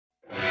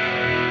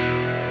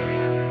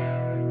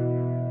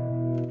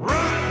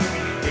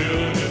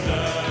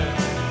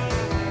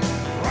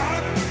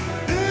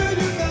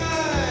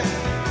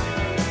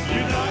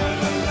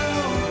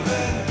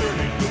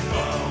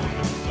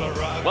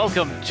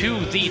welcome to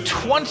the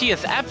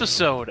 20th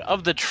episode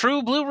of the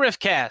True Blue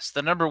Riffcast,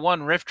 the number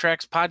one Riff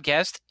Tracks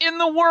podcast in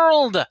the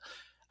world.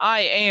 I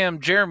am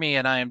Jeremy,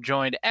 and I am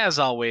joined, as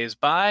always,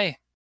 by...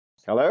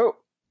 Hello?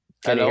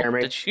 Can Hello? you hear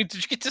me? Did you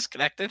get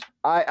disconnected?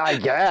 I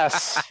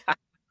guess.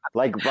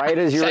 Like right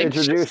as you were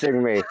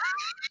introducing me.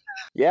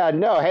 Yeah,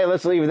 no, hey,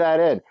 let's leave that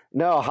in.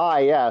 No,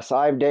 hi, yes,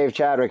 I'm Dave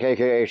Chadwick,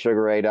 a.k.a.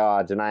 Sugar Ray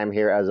Dodds, and I'm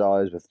here, as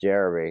always, with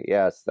Jeremy.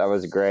 Yes, that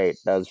was great.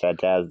 That was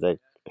fantastic.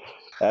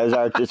 That was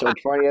our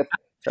 20th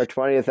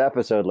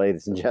episode,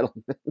 ladies and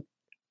gentlemen.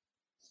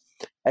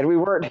 And we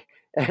weren't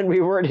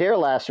here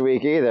last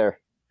week either.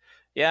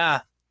 Yeah,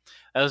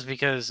 that was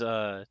because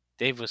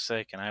Dave was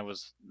sick and I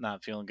was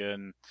not feeling good,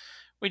 and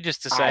we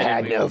just decided I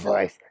had no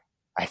voice.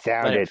 I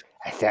sounded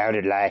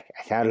like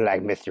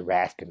Mr.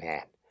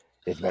 Rastaman.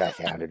 Is what I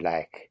sounded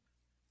like.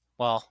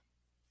 Well,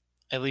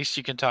 at least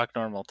you can talk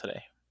normal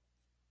today.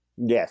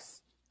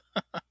 Yes.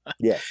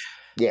 Yes,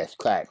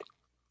 clap.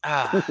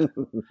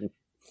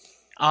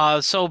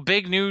 So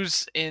big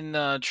news in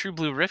True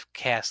Blue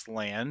Riffcast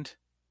land.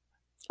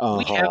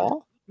 We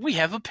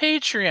have a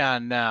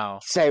Patreon now.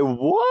 Say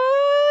what?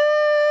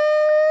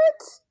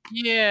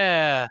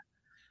 Yeah. In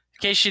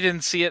case you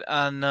didn't see it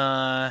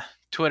on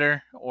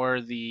Twitter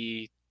or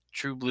the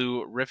True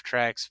Blue Riff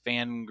Tracks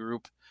fan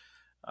group,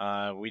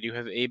 we do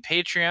have a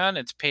Patreon.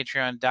 It's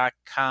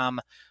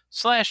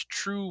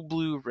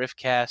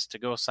patreon.com/trueblueriffcast to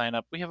go sign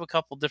up. We have a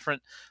couple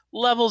different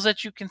levels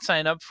that you can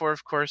sign up for.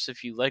 Of course,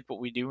 if you like what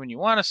we do and you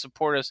want to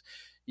support us,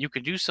 you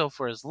can do so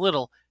for as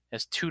little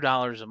as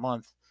 $2 a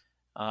month.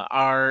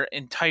 Our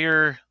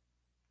entire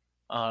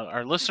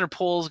our listener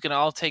poll is going to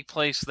all take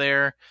place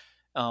there.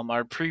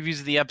 Our previews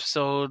of the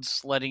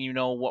episodes, letting you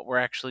know what we're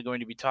actually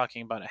going to be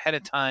talking about ahead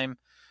of time.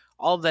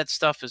 All of that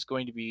stuff is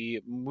going to be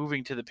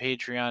moving to the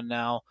Patreon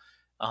now.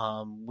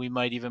 We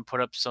might even put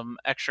up some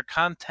extra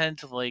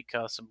content, like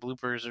some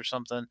bloopers or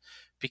something,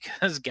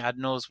 because God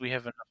knows we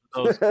have enough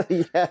of those.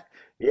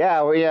 we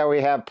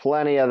have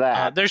plenty of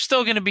that. There's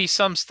still going to be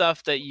some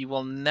stuff that you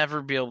will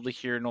never be able to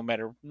hear, no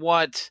matter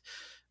what.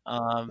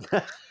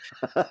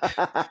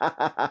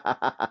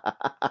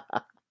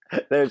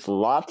 There's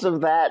lots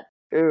of that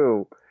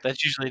too.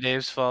 That's usually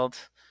Dave's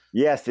fault.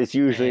 Yes, it's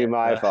usually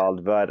my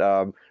fault,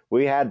 but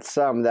we had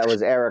some that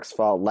was Eric's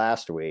fault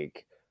last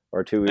week.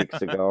 Or 2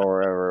 weeks ago,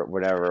 or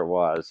whatever it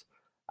was.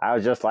 I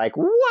was just like,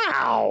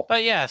 wow!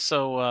 But yeah,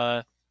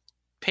 so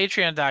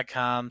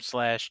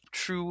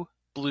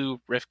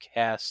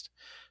patreon.com/trueblueriffcast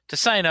to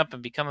sign up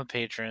and become a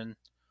patron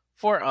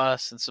for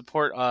us and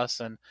support us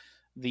and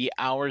the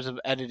hours of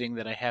editing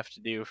that I have to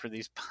do for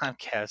these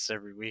podcasts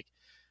every week.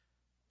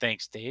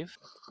 Thanks, Dave.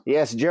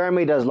 Yes,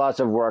 Jeremy does lots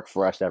of work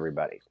for us,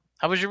 everybody.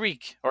 How was your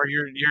week? Or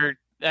your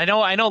I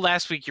know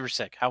last week you were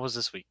sick. How was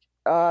this week?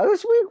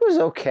 This week was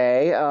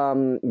okay.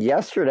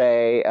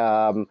 Yesterday,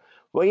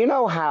 well, you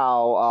know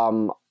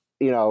how,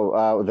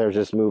 there's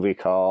this movie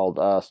called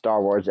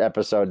Star Wars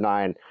Episode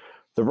 9,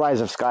 The Rise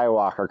of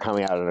Skywalker,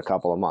 coming out in a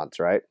couple of months,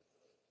 right?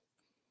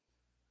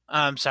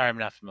 I'm sorry, I'm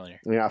not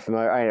familiar. You're not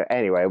familiar?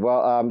 Anyway,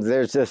 well,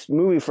 there's this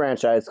movie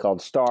franchise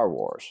called Star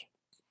Wars,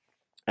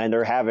 and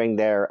they're having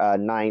their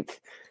ninth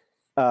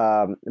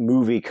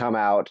movie come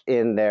out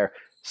in their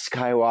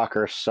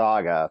Skywalker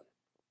saga.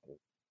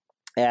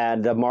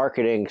 And the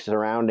marketing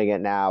surrounding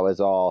it now is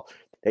all,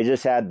 they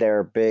just had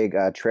their big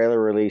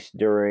trailer release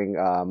during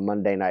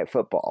Monday Night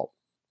Football,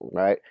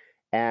 right?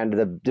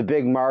 And the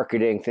big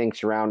marketing thing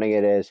surrounding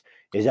it is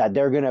that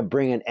they're going to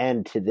bring an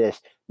end to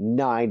this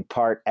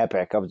 9-part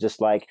epic of just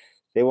like,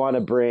 they want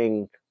to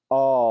bring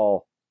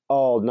all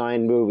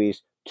 9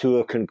 movies to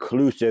a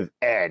conclusive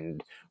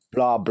end,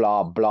 blah,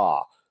 blah,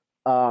 blah.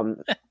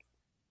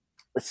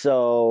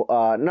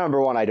 So,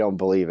 number one, I don't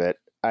believe it.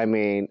 I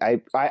mean,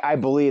 I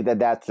believe that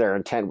that's their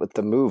intent with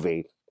the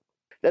movie.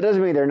 That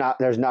doesn't mean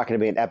there's not going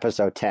to be an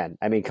episode 10.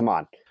 I mean, come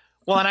on.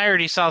 Well, and I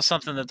already saw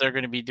something that they're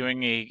going to be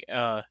doing a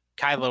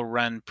Kylo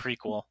Ren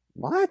prequel.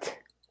 What?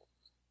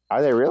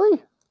 Are they really?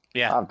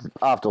 Yeah.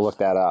 I'll have to look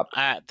that up.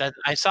 I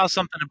saw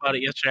something about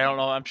it yesterday. I don't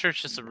know. I'm sure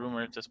it's just a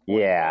rumor at this point.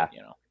 Yeah. But,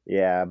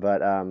 Yeah,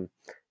 but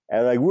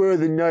like, we're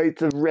the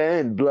Knights of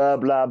Ren, blah,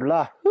 blah,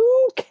 blah.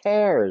 Who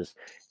cares?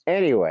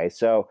 Anyway,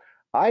 so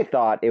I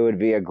thought it would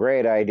be a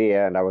great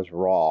idea, and I was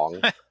wrong.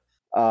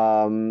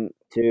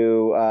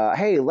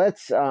 Hey,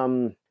 let's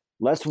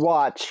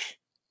watch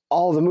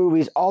all the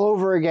movies all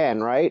over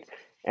again, right?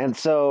 And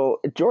so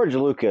George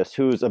Lucas,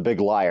 who's a big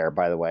liar,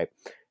 by the way,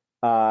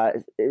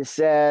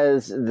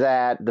 says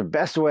that the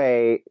best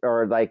way,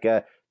 or like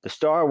the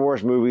Star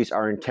Wars movies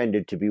are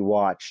intended to be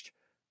watched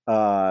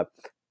from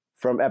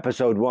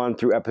episode 1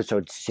 through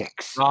episode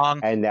 6. Wrong.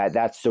 And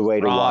that's the way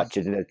to watch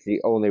it, and it's the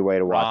only way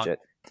to watch it.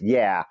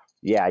 Yeah.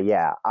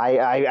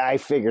 I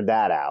figured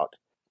that out.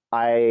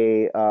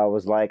 I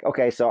was like,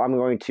 okay, so I'm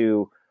going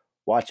to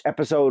watch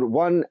episode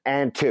 1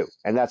 and 2,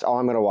 and that's all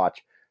I'm going to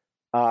watch.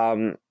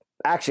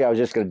 Actually, I was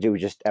just going to do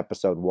just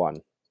episode 1.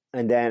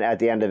 And then at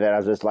the end of it, I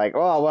was just like,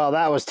 oh, well,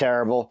 that was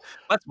terrible.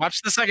 Let's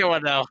watch the second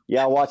one now.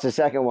 Yeah, I'll watch the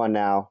second one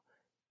now.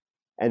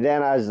 And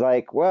then I was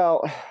like,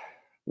 well,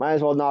 might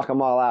as well knock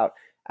them all out.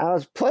 I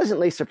was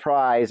pleasantly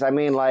surprised. I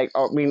mean,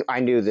 I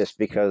knew this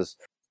because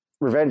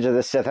Revenge of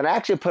the Sith, and I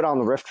actually put on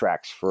the riff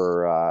tracks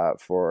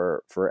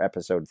for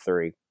episode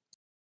 3.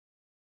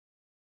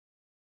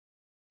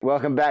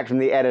 Welcome back from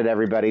the edit,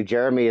 everybody.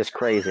 Jeremy is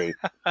crazy.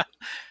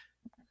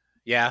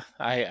 Yeah,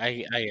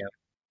 I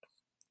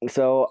am.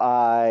 So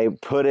I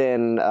put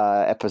in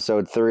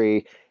episode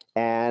 3,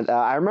 and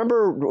I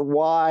remember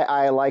why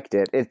I liked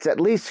it. It's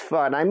at least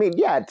fun. I mean,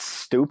 yeah, it's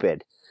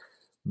stupid,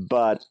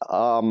 but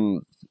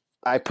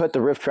I put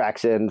the riff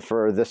tracks in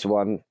for this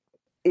one.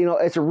 You know,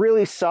 it's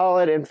really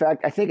solid. In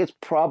fact, I think it's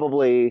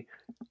probably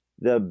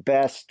the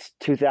best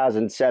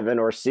 2007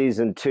 or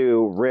season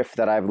 2 riff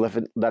that I've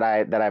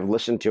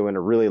listened to in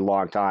a really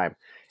long time.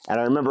 And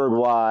I remembered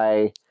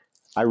why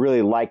I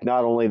really like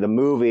not only the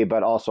movie,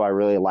 but also I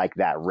really like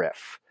that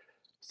riff.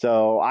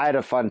 So I had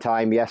a fun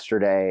time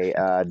yesterday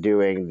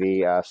doing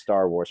the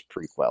Star Wars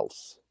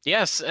prequels.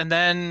 Yes, and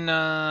then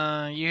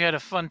you had a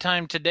fun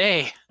time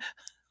today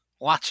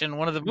watching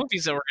one of the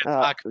movies that we're going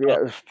to talk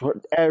about.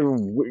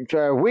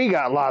 Yeah, we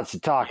got lots to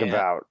talk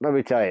about. Let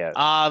me tell you.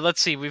 Let's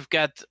see. We've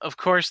got, of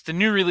course, the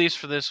new release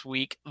for this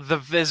week, The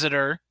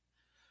Visitor.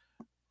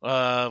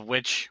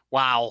 Which,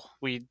 wow,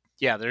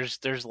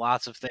 there's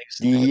lots of things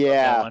to do about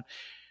that one.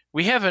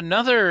 We have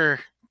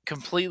another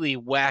completely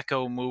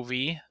wacko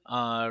movie,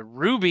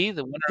 Ruby,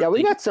 the winner. Yeah,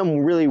 we got some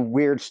really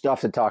weird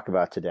stuff to talk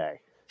about today.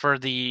 For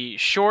the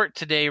short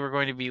today, we're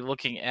going to be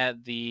looking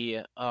at the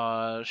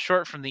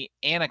short from the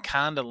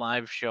Anaconda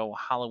live show,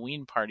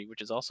 Halloween Party,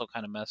 which is also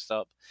kind of messed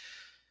up.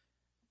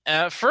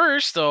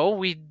 First, though,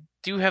 we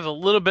do have a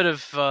little bit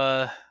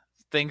of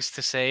things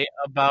to say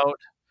about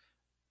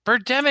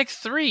Birdemic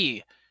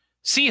 3,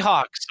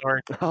 Seahawks, or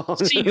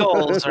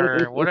Seagulls,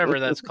 or whatever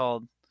that's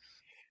called.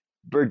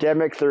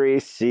 Birdemic 3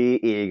 Sea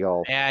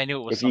Eagle. Yeah, I knew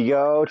it was. If you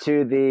go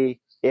to the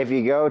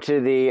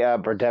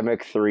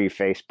Birdemic 3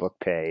 Facebook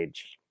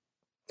page,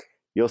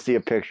 you'll see a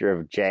picture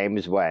of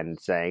James Wen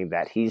saying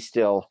that he's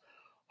still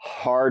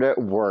hard at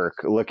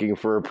work looking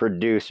for a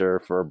producer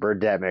for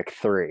Birdemic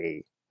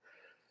 3.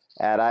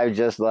 And I'm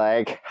just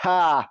like,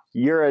 ha,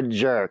 you're a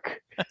jerk.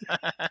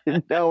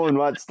 No one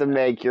wants to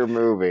make your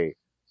movie.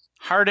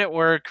 Hard at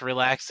work,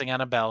 relaxing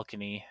on a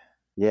balcony.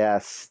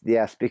 Yes,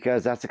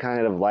 because that's the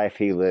kind of life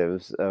he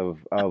lives, of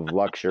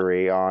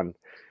luxury on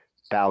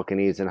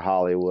balconies in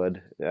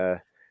Hollywood,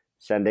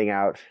 sending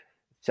out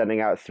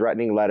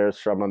threatening letters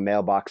from a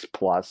mailbox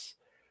plus.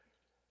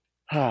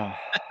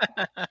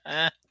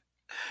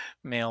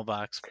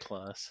 Mailbox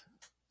plus.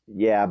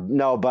 Yeah,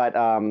 no, but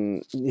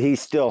he's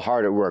still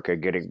hard at work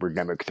at getting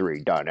Birdemic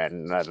 3 done,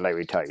 and let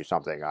me tell you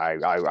something.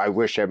 I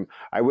wish him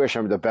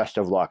the best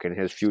of luck in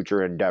his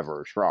future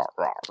endeavors. Rah,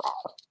 rah,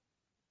 rah.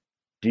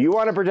 Do you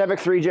want a Birdemic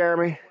 3,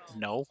 Jeremy?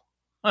 No.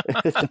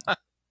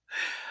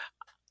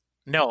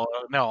 No.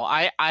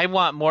 I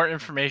want more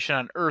information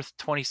on Earth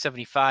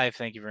 2075.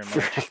 Thank you very much.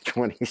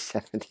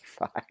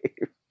 2075.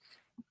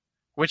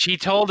 Which he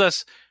told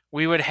us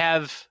we would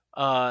have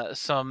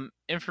some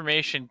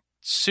information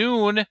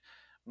soon,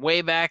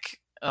 way back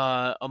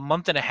a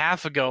month and a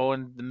half ago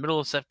in the middle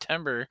of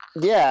September.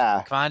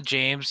 Yeah. Come on,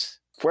 James.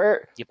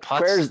 Where's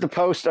the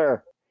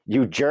poster?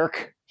 You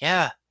jerk.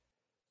 Yeah.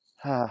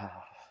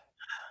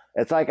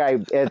 It's like I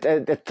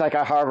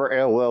harbor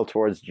ill will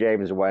towards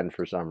James Wen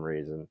for some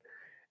reason.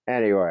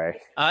 Anyway,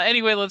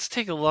 let's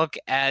take a look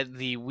at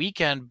the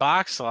weekend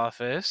box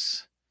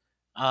office.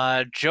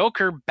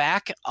 Joker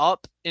back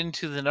up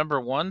into the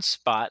number 1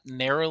 spot,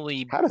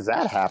 narrowly. How does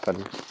that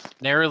happen?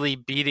 Narrowly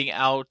beating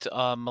out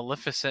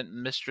Maleficent,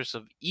 Mistress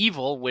of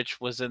Evil, which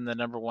was in the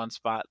number 1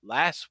 spot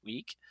last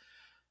week.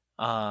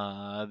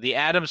 The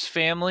Addams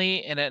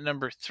Family, and at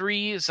number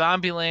 3,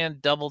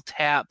 Zombieland Double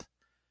Tap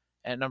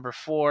at number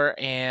 4,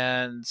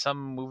 and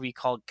some movie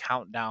called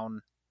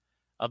Countdown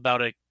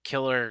about a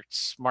killer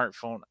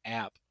smartphone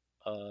app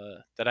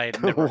that I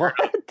had never heard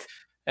of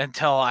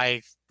until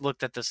I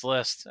looked at this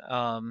list.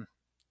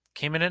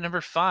 Came in at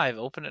number 5,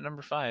 open at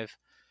number 5.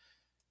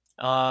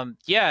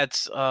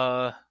 It's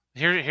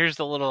here's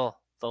the little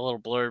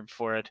blurb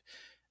for it.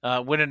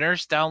 When a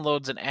nurse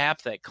downloads an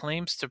app that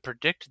claims to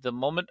predict the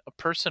moment a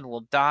person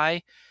will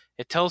die,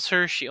 it tells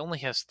her she only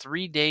has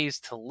 3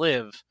 days to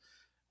live.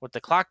 With the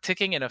clock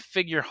ticking and a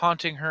figure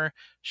haunting her,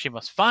 she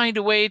must find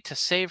a way to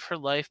save her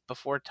life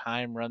before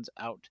time runs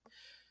out.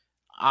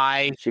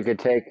 She could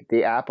take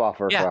the app off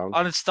her phone.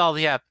 Uninstall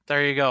the app.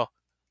 There you go.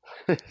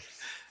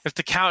 If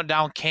the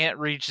countdown can't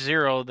reach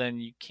 0, then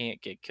you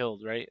can't get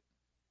killed, right?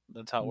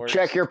 That's how it works.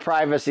 Check your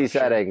privacy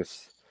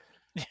settings.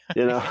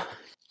 You know,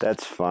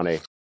 that's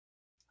funny.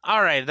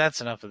 All right,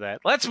 that's enough of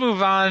that. Let's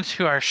move on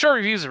to our short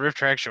reviews of Riff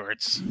Track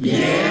Shorts.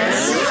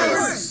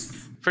 Yes!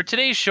 For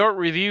today's short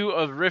review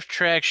of Riff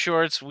Track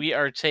Shorts, we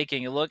are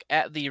taking a look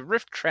at the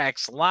Riff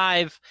Tracks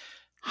Live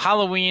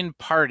Halloween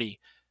Party.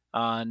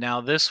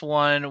 Now, this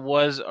one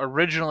was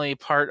originally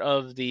part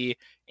of the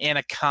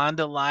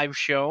Anaconda live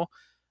show.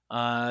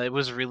 It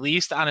was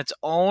released on its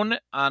own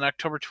on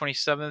October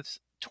 27th,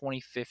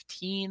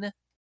 2015.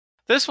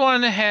 This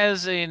one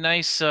has a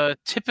nice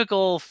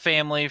typical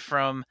family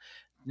from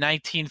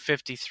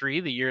 1953,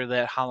 the year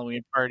that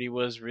Halloween Party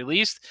was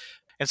released.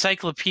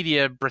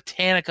 Encyclopedia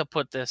Britannica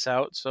put this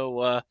out,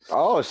 so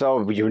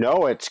so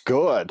it's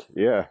good.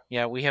 Yeah.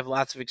 yeah, we have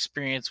lots of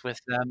experience with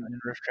them and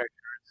Rift Track.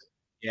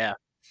 Yeah.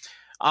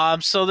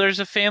 So there's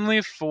a family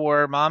of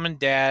 4, mom and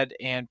dad,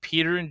 and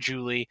Peter and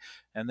Julie,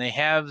 and they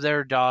have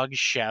their dog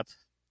Shep.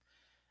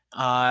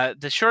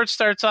 The short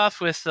starts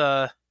off with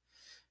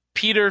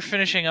Peter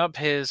finishing up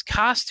his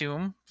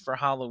costume for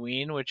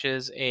Halloween, which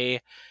is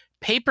a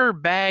paper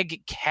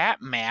bag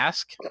cat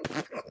mask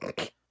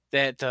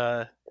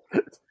that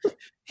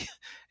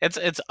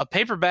it's a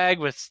paper bag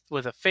with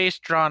a face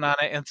drawn on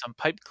it and some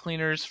pipe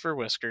cleaners for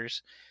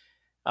whiskers.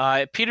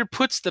 Peter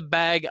puts the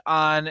bag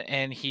on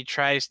and he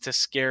tries to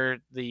scare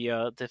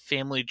the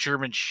family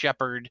German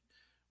Shepherd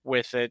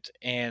with it,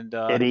 and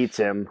It eats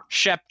him.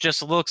 Shep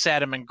just looks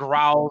at him and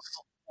growls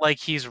like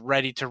he's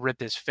ready to rip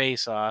his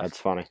face off. That's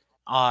funny.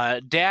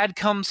 Dad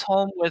comes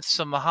home with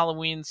some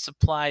Halloween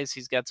supplies.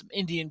 He's got some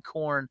Indian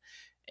corn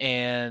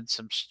and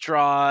some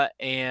straw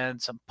and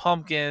some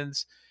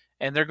pumpkins,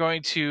 and they're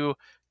going to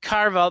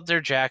carve out their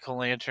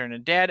jack-o'-lantern,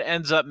 and Dad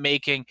ends up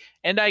making,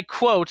 and I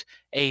quote,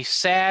 a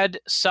sad,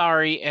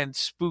 sorry, and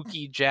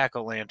spooky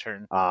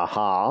jack-o'-lantern.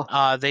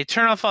 Uh-huh. They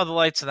turn off all the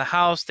lights in the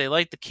house, they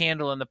light the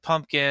candle in the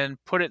pumpkin,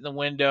 put it in the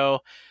window,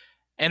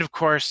 and of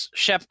course,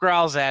 Shep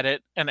growls at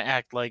it and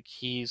act like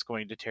he's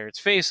going to tear its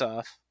face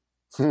off.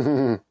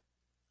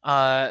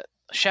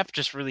 Shep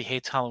just really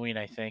hates Halloween,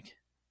 I think.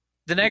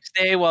 The next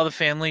day, while the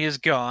family is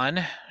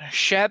gone,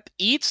 Shep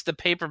eats the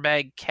paper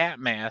bag cat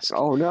mask.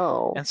 Oh,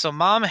 no. And so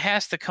Mom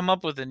has to come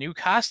up with a new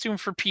costume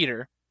for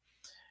Peter.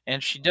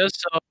 And she does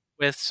so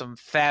with some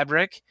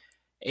fabric,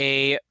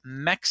 a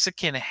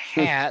Mexican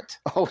hat.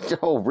 Oh,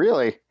 no,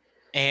 really?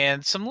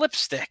 And some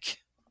lipstick.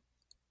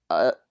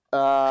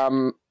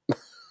 Um...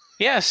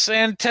 Yes,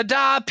 and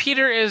ta-da!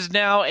 Peter is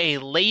now a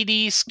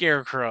lady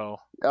scarecrow.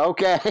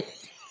 Okay.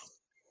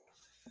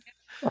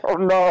 Oh,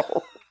 no.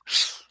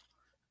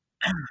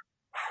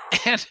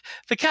 And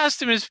the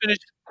costume is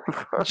finished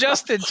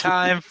just in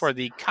time for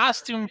the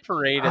costume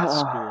parade at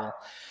school.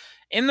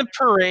 In the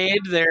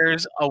parade,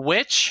 there's a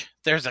witch,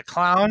 there's a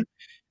clown,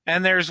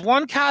 and there's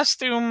one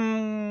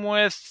costume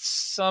with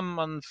some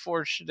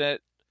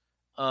unfortunate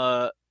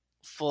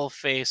full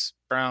face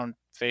brown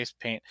face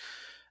paint.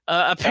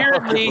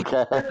 Apparently,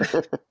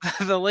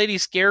 the Lady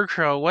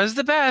Scarecrow was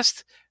the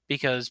best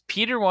because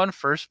Peter won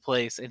first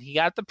place and he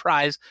got the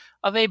prize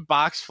of a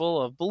box full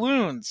of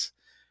balloons,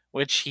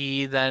 which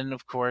he then,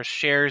 of course,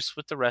 shares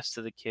with the rest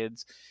of the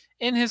kids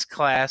in his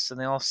class, and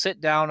they all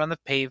sit down on the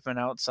pavement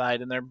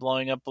outside and they're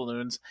blowing up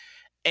balloons.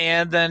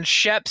 And then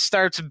Shep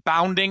starts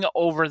bounding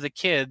over the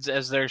kids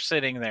as they're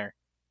sitting there.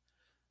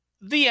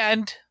 The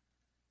end.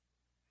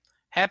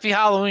 Happy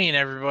Halloween,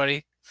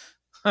 everybody.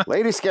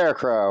 Lady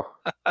Scarecrow.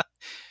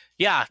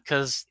 Yeah,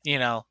 because, you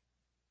know.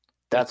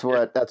 That's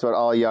what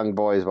all young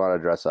boys want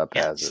to dress up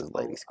as, is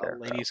Lady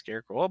Scarecrow. Lady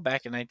Scarecrow. Well,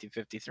 back in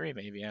 1953,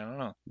 maybe. I don't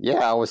know.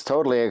 Yeah, it was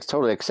totally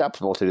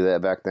acceptable to do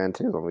that back then,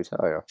 too, let me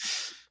tell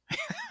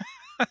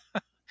you.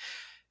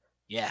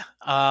 Yeah.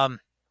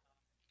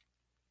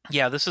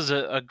 Yeah, this is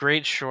a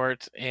great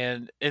short,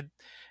 and it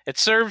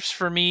serves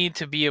for me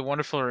to be a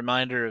wonderful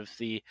reminder of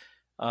the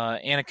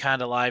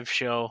Anaconda live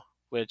show,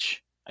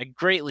 which I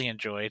greatly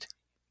enjoyed.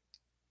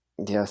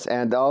 Yes,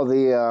 and all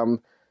the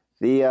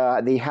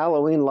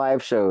Halloween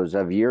live shows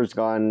of years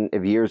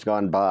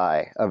gone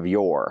by, of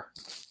yore.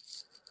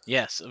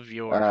 Yes, of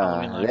your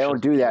Halloween live they don't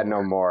shows do that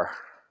before. no more.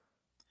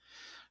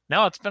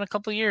 No, it's been a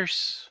couple of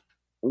years.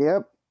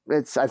 Yep,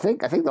 I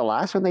think the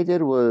last one they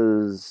did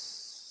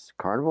was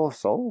Carnival of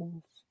Souls.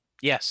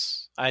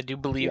 Yes, I do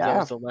believe that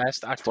was the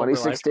last October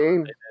 2016.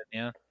 live show.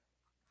 Yeah,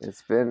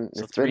 It's been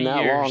 3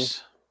 that years. long.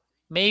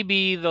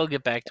 Maybe they'll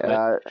get back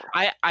to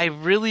it. I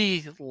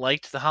really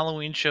liked the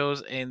Halloween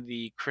shows and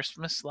the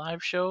Christmas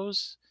live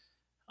shows.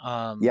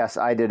 Yes,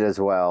 I did as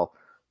well.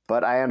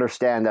 But I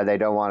understand that they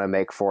don't want to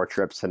make 4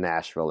 trips to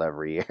Nashville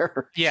every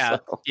year. Yeah,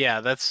 so.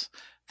 yeah, that's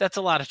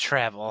a lot of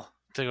travel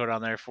to go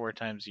down there 4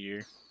 times a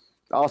year.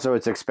 Also,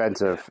 it's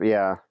expensive.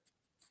 Yeah.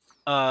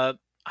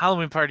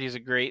 Halloween Party is a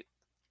great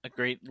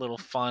little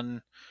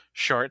fun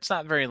short. It's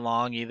not very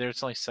long either.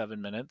 It's only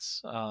 7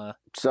 minutes.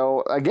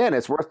 So again,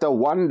 it's worth the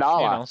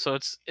 $1. So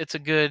it's a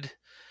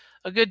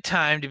good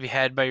time to be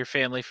had by your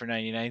family for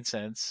 99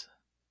 cents.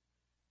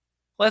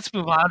 Let's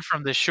move on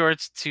from the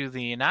shorts to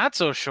the not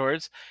so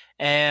shorts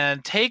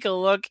and take a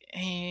look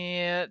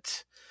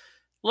at.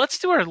 Let's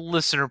do our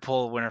listener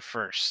poll winner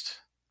first.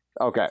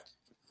 Okay.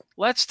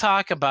 Let's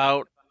talk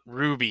about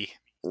Ruby.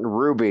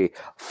 Ruby.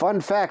 Fun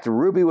fact,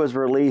 Ruby was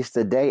released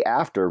the day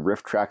after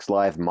Rift Trax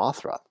Live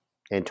Mothra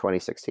in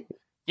 2016.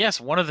 Yes,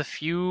 one of the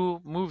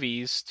few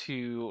movies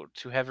to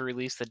have it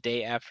released the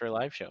day after a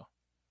live show.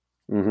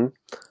 Mm-hmm.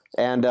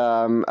 And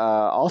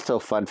also,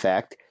 fun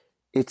fact,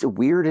 it's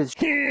weird as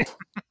shit.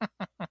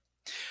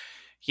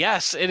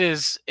 Yes, it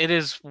is. It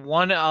is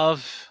one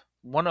of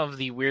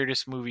the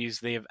weirdest movies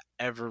they have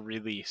ever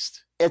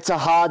released. It's a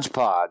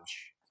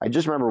hodgepodge. I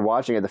just remember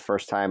watching it the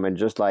first time and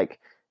just like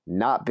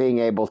not being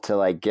able to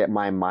like get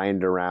my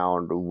mind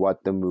around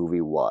what the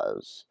movie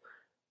was.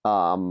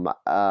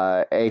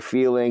 A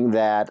feeling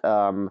that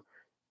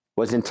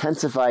was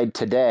intensified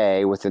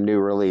today with the new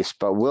release,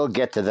 but we'll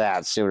get to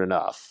that soon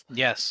enough.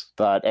 Yes.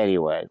 But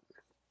anyway,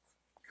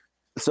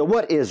 so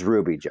what is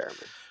RWBY, Jeremy?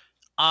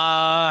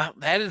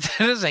 That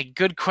is a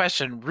good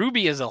question.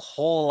 RWBY is a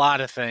whole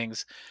lot of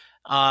things.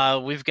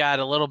 We've got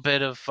a little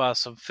bit of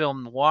some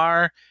film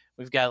noir.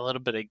 We've got a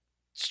little bit of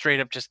straight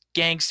up just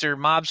gangster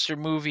mobster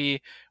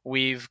movie.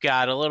 We've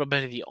got a little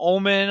bit of The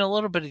Omen, a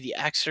little bit of The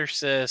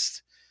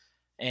Exorcist,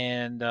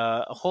 and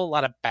a whole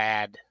lot of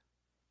bad.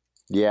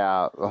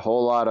 Yeah, a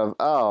whole lot of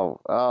oh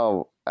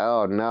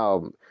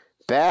no,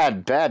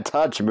 bad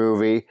touch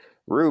movie.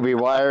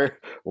 RWBY,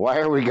 why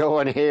are we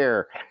going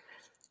here?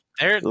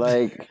 There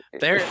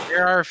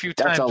are a few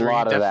times that's a where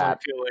lot you of definitely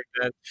that. feel like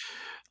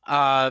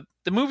that.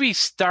 The movie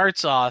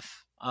starts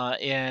off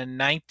in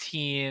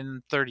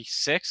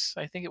 1936,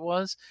 I think it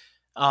was,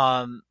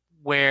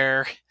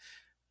 where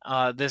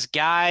this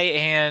guy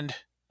and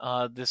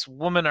this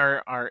woman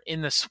are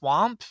in the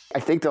swamp. I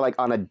think they're like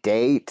on a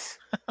date,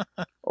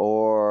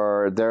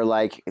 or they're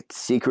like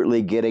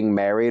secretly getting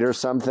married or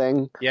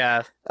something.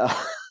 Yeah.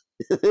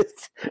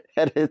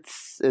 And it's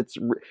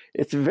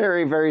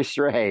very, very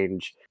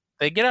strange.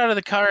 They get out of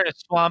the car in a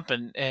swamp,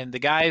 and the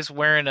guy's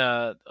wearing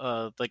a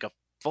like a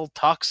full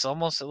tux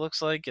almost, it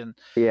looks like, and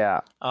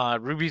Yeah,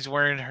 Ruby's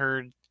wearing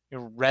her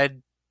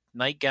red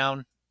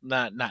nightgown,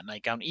 not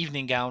nightgown,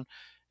 evening gown,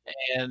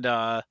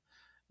 and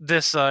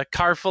this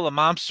car full of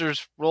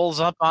monsters rolls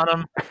up on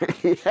him,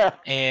 yeah,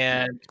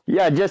 and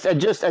it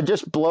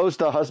just blows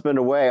the husband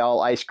away,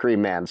 all Ice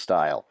Cream Man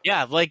style.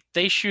 yeah, like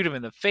they shoot him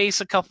in the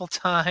face a couple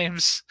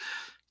times.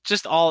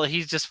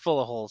 He's just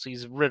full of holes.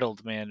 He's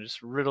riddled, man,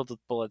 just riddled with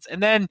bullets.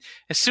 And then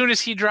as soon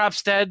as he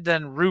drops dead,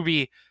 then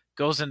Ruby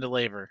goes into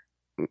labor.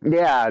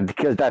 Yeah,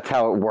 because that's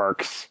how it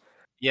works.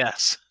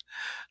 Yes.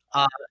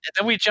 And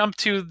then we jump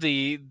to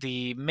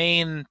the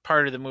main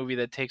part of the movie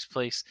that takes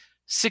place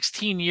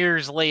 16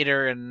 years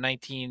later in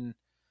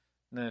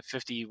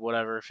 1950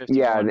 whatever.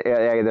 51.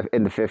 Yeah,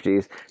 in the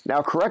 50s.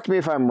 Now, correct me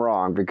if I'm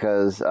wrong,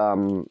 because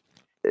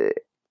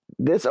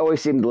this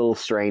always seemed a little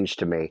strange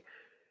to me.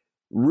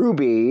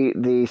 Ruby,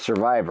 the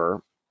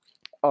survivor,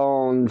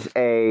 owns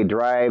a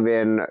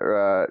drive-in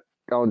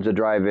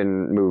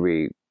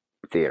movie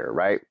theater,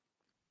 right?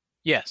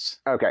 Yes.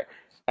 Okay.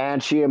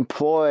 And she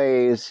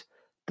employs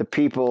the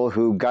people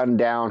who gunned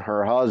down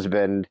her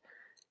husband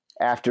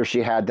after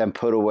she had them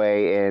put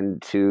away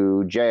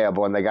into jail.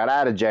 But when they got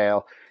out of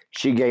jail,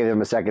 she gave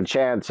them a second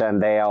chance,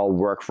 and they all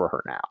work for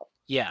her now.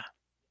 Yeah.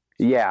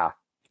 Yeah.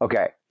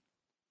 Okay.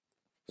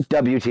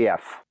 WTF.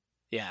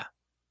 Yeah.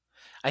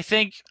 I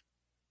think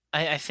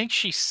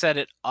she set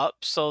it up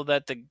so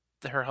that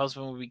her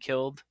husband would be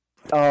killed.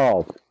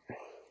 Oh.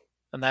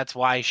 And that's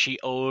why she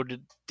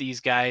owed these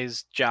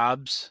guys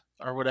jobs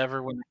or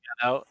whatever when they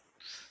got out.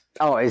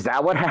 Oh, is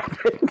that what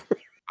happened?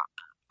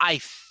 I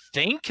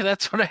think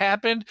that's what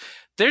happened.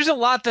 There's a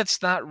lot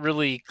that's not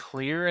really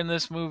clear in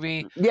this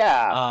movie.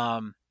 Yeah.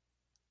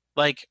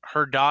 Like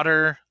her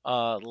daughter,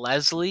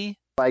 Leslie.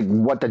 Like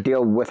what the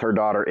deal with her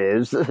daughter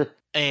is.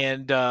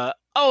 And,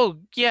 oh,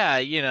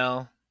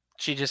 yeah,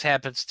 she just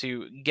happens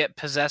to get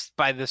possessed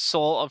by the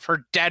soul of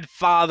her dead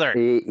father.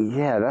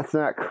 Yeah, that's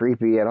not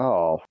creepy at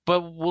all.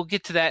 But we'll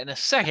get to that in a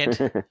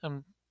second.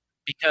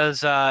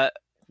 Because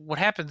what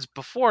happens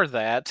before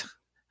that,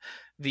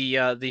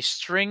 the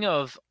string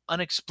of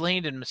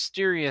unexplained and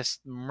mysterious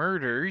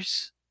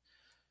murders.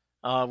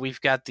 We've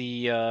got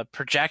the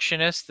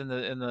projectionist in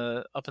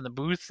the up in the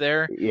booth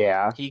there.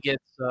 Yeah, he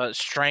gets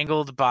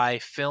strangled by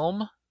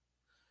film,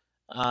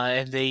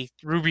 and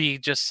Ruby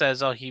just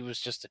says, "Oh, he was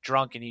just a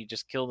drunk and he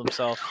just killed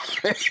himself."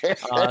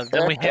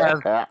 Then we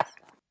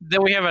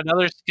have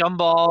another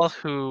scumball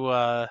who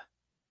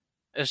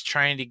is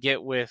trying to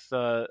get with.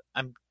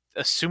 I'm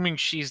assuming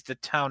she's the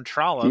town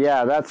trollop.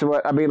 Yeah, that's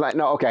what I mean. Like,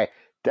 no, okay.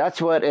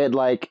 That's what it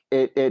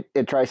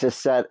tries to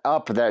set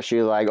up, that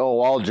she like,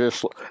 oh, I'll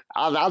just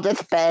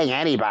bang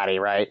anybody,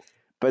 right?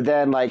 But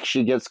then like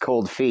she gets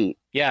cold feet.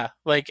 Yeah,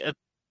 like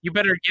you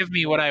better give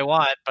me what I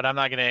want, but I'm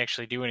not going to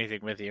actually do anything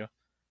with you.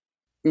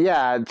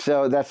 Yeah,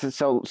 so that's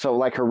so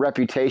like her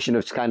reputation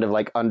is kind of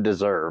like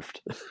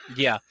undeserved.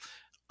 Yeah.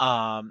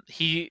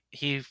 He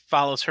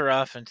follows her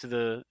off into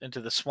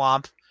the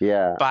swamp.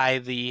 Yeah. By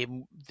the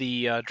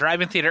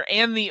drive-in theater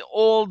and the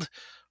old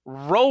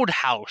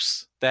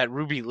roadhouse that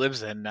Ruby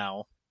lives in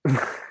now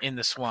in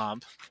the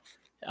swamp.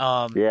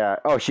 Yeah.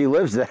 Oh, she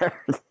lives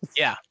there.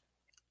 Yeah.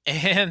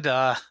 And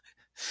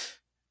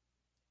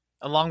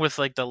along with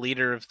like the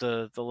leader of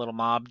the little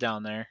mob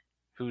down there,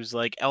 who's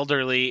like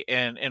elderly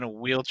and in a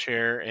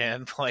wheelchair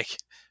and like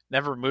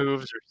never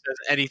moves or says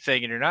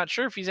anything, and you're not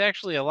sure if he's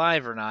actually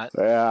alive or not.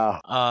 Yeah.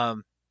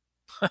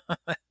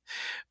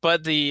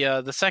 But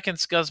the second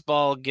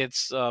scuzzball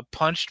gets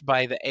punched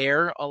by the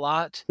air a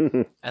lot,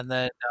 and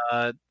then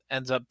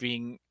ends up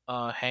being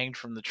hanged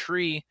from the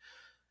tree.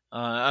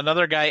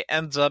 Another guy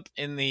ends up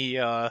in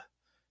the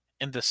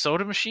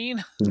soda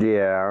machine.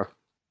 Yeah.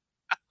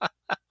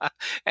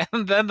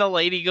 And then the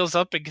lady goes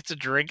up and gets a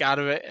drink out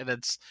of it, and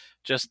it's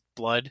just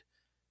blood.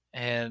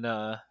 And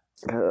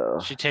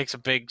she takes a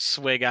big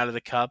swig out of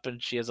the cup,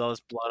 and she has all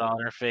this blood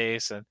on her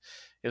face, and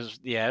it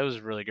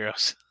was really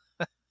gross.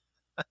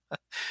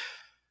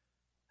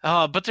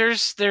 But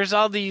there's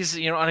all these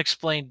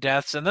unexplained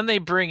deaths, and then they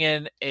bring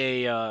in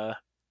a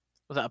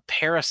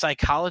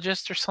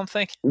parapsychologist or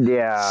something.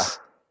 Yeah.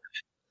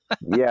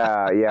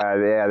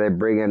 Yeah. They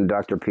bring in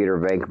Dr. Peter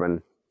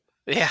Venkman.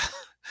 Yeah,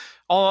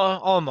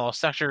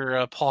 almost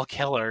Dr. Paul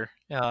Keller.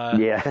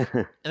 Yeah.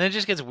 And it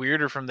just gets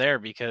weirder from there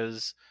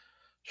because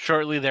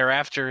shortly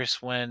thereafter is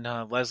when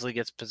Leslie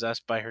gets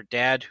possessed by her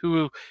dad,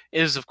 who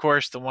is, of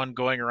course, the one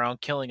going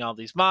around killing all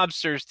these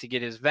mobsters to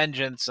get his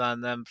vengeance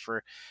on them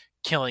for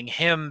killing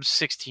him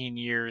 16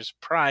 years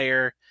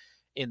prior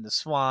in the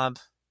swamp.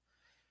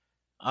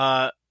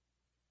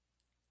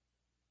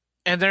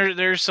 And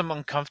there's some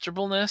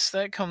uncomfortableness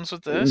that comes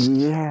with this.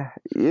 Yeah,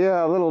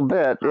 a little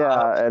bit.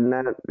 Yeah, and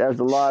then there's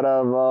a lot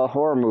of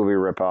horror movie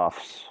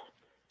ripoffs.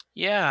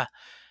 Yeah,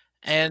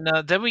 and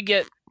then we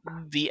get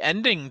the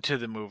ending to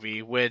the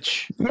movie,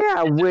 which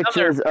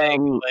is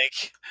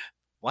like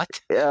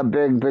what? Yeah,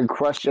 big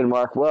question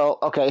mark. Well,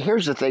 okay,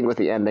 here's the thing with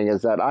the ending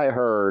is that I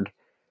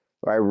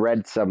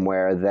read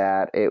somewhere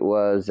that it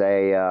was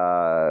they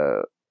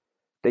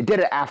did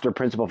it after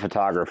principal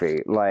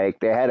photography. Like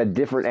they had a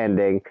different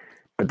ending,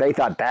 but they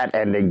thought that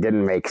ending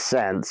didn't make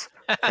sense.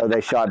 So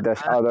they shot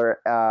this other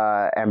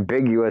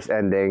ambiguous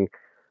ending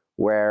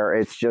where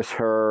it's just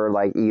her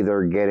like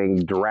either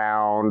getting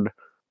drowned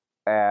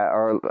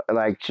or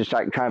like just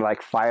like trying to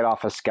like fight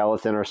off a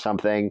skeleton or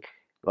something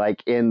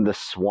like in the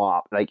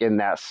swamp, like in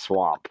that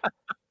swamp.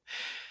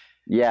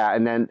 Yeah,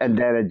 and then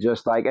it's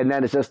just like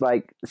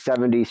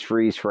 70s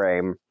freeze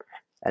frame,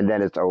 and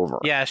then it's over.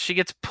 Yeah, she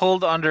gets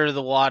pulled under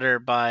the water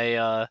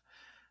by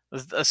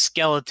a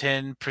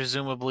skeleton,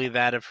 presumably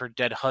that of her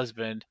dead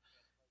husband,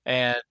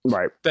 and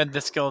then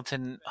the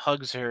skeleton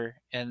hugs her,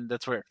 and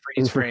that's where it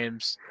freeze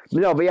frames.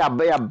 No,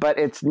 but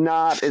it's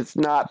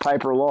not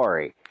Piper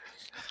Laurie.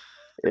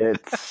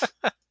 It's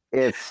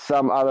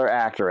some other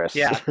actress.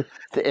 Yeah,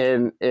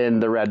 in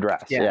the red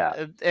dress.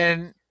 Yeah,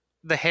 and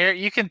the hair,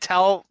 you can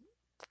tell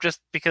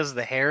just because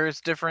the hair is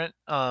different.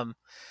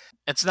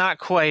 It's not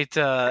quite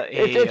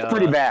it's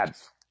pretty bad.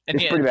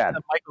 It's pretty bad.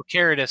 The Michael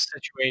Carradis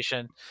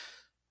situation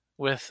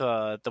with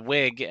the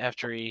wig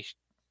after he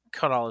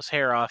cut all his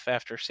hair off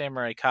after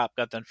Samurai Cop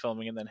got done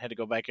filming and then had to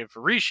go back in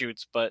for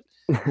reshoots. But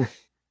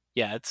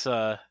yeah,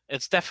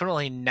 it's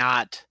definitely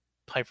not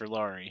Piper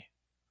Laurie.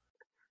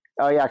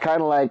 Oh yeah,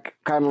 kind of like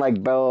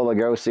Bela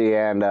Lugosi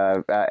and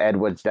Ed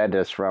Wood's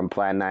dentist from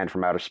Plan 9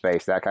 from Outer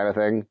Space, that kind of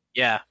thing.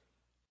 Yeah.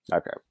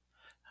 Okay.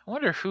 I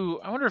wonder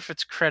if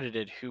it's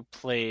credited who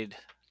played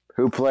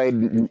Dead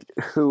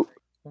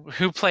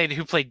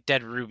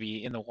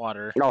Ruby in the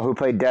water. No, who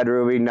played Dead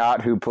Ruby,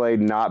 not who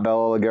played not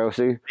Bela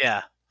Lugosi.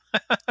 Yeah.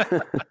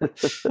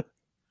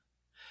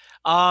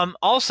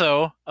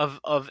 Also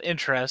of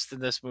interest in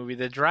this movie,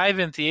 the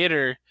drive-in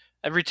theater,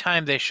 every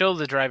time they show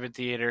the drive-in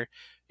theater,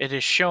 it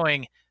is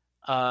showing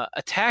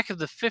Attack of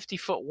the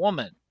 50-Foot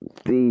Woman.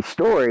 The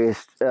story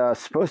is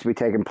supposed to be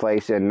taking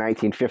place in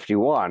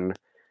 1951,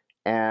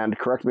 and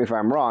correct me if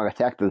I'm wrong,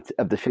 Attack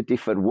of the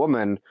 50-Foot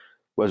Woman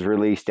was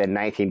released in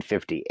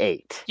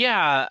 1958.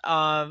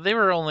 Yeah, they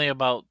were only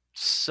about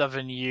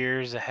 7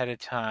 years ahead of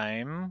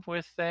time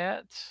with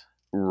that.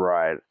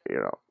 Right,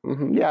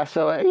 yeah.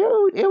 So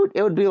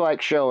it would be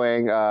like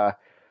showing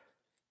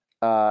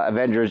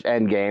Avengers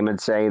Endgame and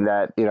saying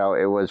that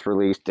it was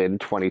released in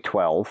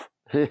 2012.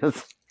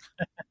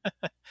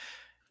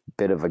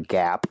 Bit of a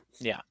gap.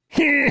 Yeah.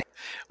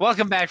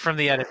 Welcome back from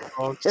the edit,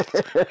 folks.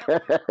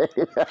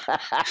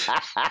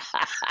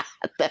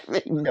 That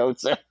made no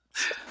sense.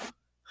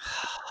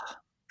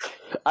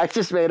 I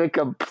just made a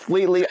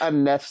completely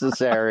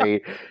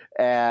unnecessary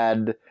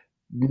and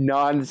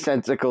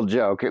nonsensical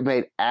joke. It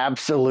made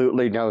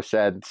absolutely no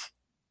sense.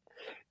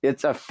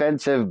 It's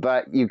offensive,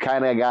 but you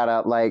kind of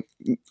gotta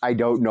I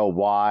don't know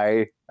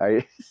why.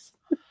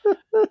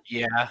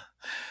 Yeah.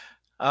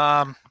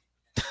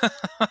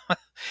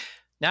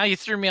 Now you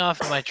threw me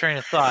off of my train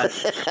of thought.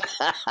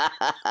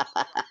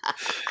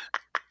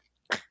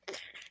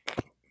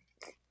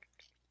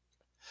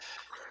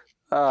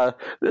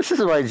 This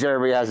is why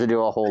Jeremy has to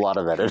do a whole lot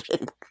of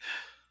editing.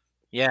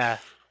 Yeah,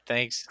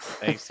 thanks,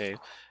 Dave.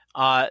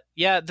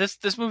 Yeah,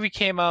 this movie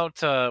came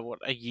out a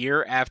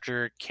year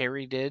after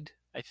Carrie did,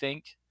 I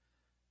think.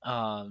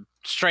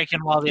 Striking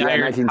While the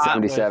Iron's Hot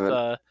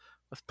 1977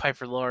 with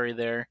Piper Laurie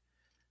there.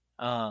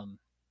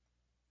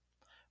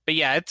 But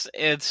yeah,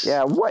 it's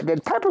yeah. What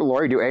did Piper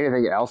Laurie do?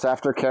 Anything else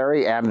after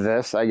Carrie and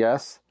this? I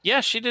guess.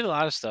 Yeah, she did a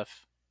lot of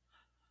stuff.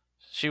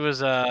 She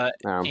was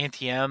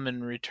Auntie M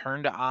in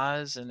Return to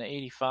Oz in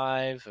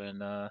 '85, and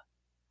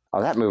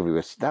that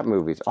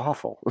movie's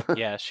awful.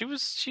 Yeah,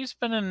 she's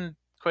been in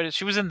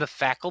she was in The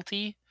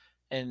Faculty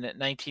in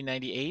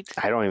 1998.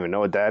 I don't even know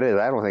what that is.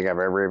 I don't think I've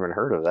ever even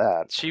heard of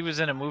that. She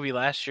was in a movie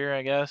last year,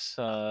 I guess.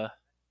 But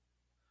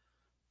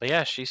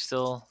yeah, she's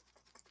still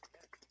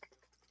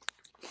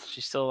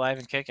alive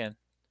and kicking.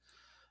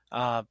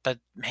 But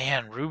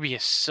man, Ruby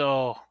is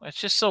it's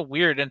just so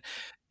weird. And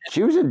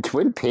She was in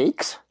Twin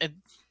Peaks?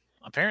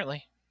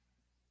 Apparently.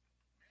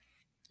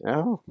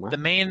 Oh, well. The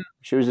main...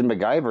 She was in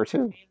MacGyver,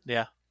 too.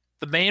 Yeah.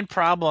 The main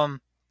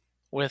problem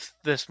with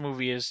this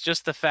movie is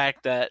just the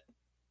fact that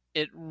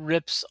it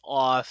rips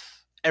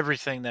off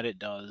everything that it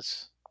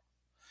does.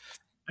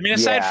 I mean,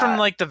 aside from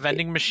like the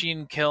vending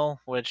machine kill,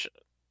 which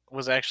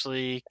was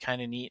actually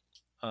kind of neat,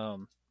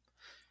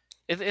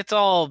 it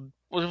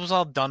was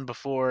all done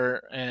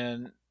before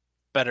and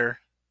better.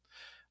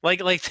 Like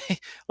they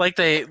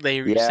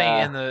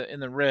say in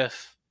the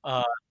riff,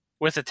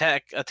 with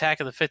Attack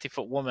of the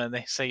 50-Foot Woman,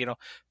 they say,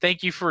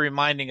 thank you for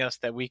reminding us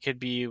that we could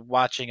be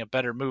watching a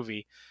better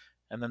movie.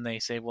 And then they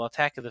say, well,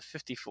 Attack of the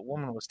 50-Foot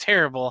Woman was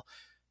terrible.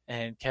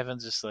 And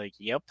Kevin's just like,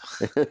 yep.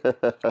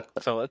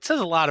 So it says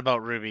a lot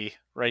about Ruby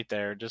right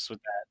there, just with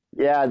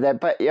that. Yeah,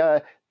 but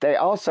they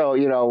also,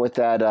 with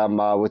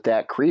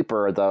that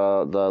creeper,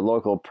 the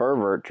local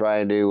pervert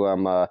trying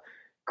to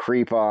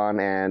creep on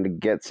and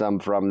get some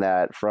from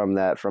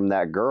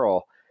that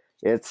girl.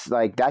 It's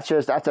like that's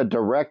a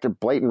direct,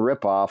 blatant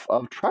ripoff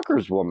of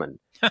Trucker's Woman.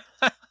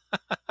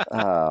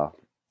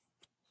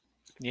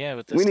 Yeah,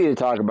 but we need to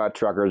talk about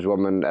Trucker's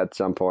Woman at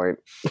some point.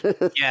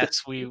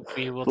 Yes, we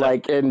will.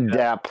 Like in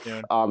depth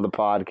on the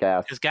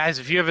podcast. Because guys,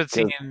 if you haven't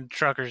seen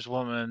Trucker's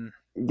Woman,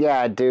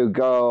 yeah, dude,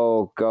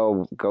 go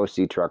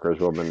see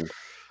Trucker's Woman.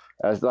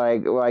 As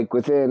like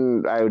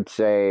within, I would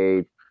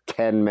say,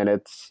 10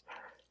 minutes,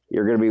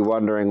 you're going to be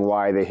wondering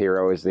why the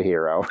hero is the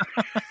hero.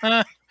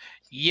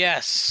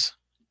 Yes,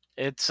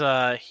 it's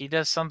he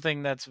does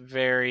something that's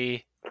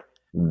very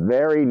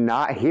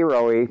not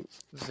hero-y.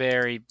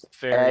 Very,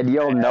 very and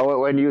you'll bad. know it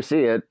when you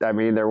see it. I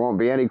mean, there won't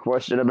be any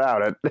question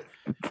about it.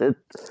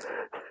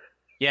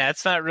 Yeah,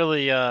 it's not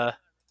really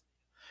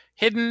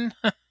hidden.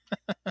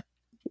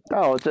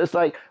 No, it's just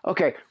like,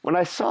 okay, when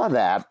I saw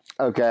that,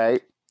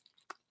 okay,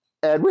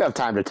 and we have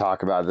time to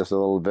talk about this a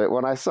little bit.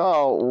 When I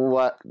saw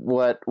what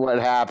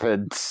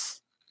happened,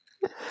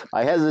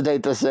 I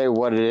hesitate to say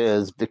what it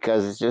is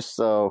because it's just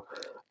so,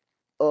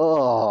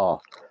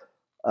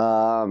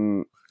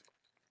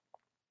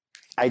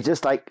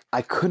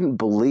 I couldn't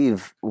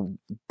believe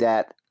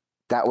that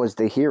was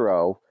the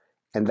hero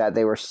and that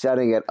they were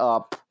setting it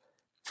up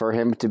for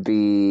him to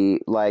be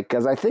like,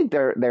 because I think they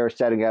were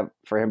setting up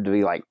for him to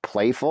be like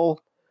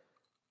playful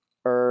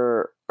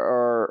or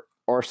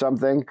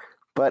something,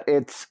 but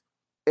it's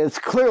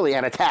clearly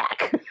an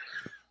attack.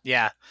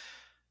 Yeah,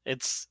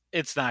 it's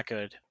not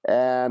good,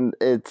 and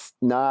it's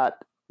not.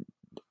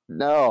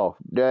 No,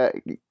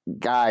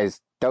 guys,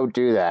 don't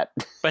do that.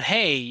 But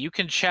hey, you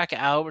can check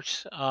out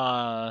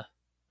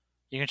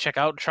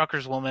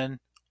Trucker's Woman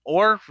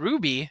or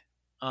Ruby.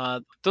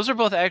 Those are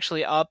both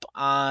actually up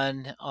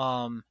on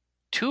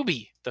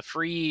Tubi, the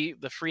free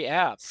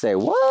app. Say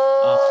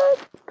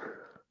what?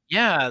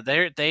 Yeah,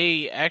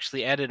 they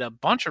actually added a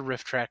bunch of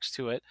riff tracks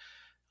to it.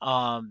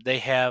 They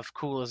have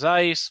Cool as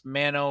Ice,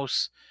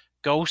 Manos,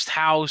 Ghost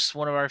House,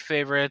 one of our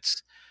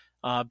favorites,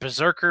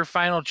 Berserker,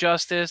 Final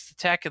Justice,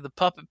 Attack of the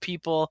Puppet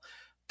People.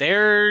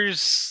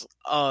 There's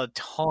a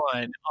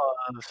ton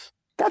of...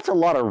 That's a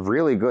lot of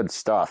really good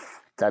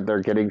stuff that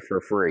they're getting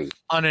for free.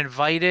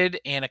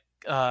 Uninvited, not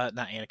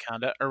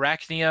Anaconda,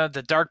 Arachnia,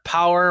 The Dark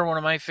Power, one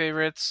of my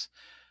favorites.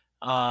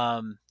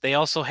 They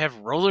also have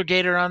Roller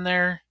Gator on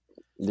there.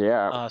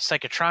 Yeah.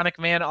 Psychotronic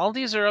Man. All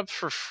these are up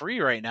for free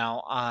right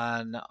now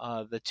on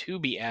the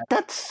Tubi app.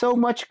 That's so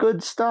much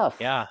good stuff.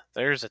 Yeah,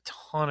 there's a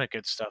ton of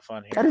good stuff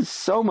on here. That is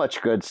so much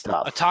good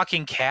stuff. A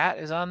Talking Cat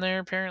is on there,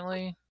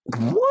 apparently.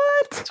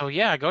 What? So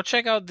yeah, go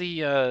check out the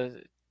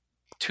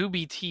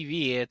Tubi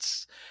TV.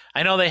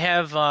 I know they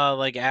have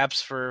like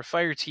apps for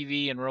Fire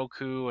TV and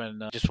Roku,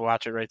 and just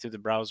watch it right through the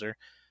browser.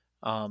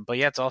 But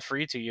yeah, it's all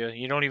free to you.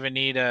 You don't even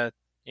need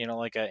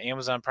like an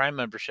Amazon Prime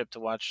membership to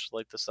watch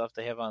like the stuff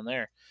they have on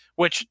there,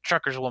 which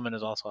Trucker's Woman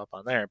is also up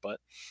on there. But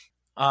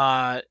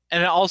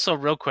and also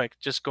real quick,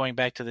 just going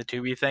back to the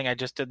Tubi thing, I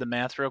just did the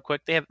math real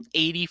quick. They have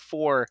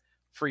 84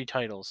 free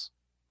titles.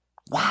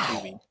 Wow.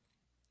 Tubi.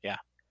 Yeah.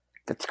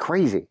 That's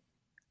crazy.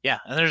 Yeah,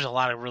 and there's a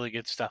lot of really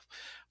good stuff.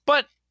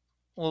 But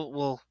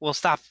we'll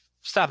stop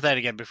that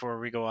again before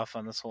we go off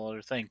on this whole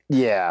other thing.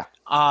 Yeah.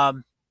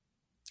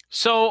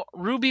 So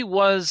Ruby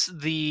was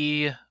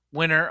the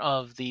winner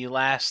of the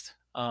last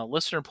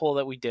listener poll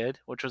that we did,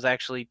 which was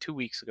actually 2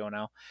 weeks ago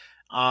now.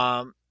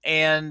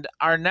 And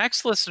our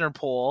next listener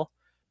poll,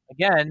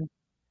 again,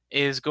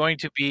 is going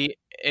to be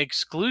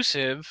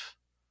exclusive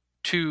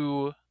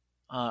to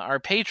our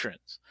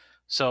patrons.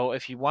 So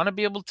if you want to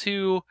be able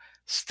to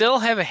still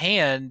have a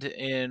hand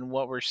in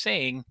what we're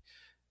saying,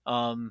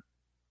 you're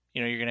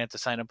going to have to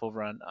sign up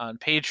over on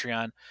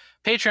Patreon,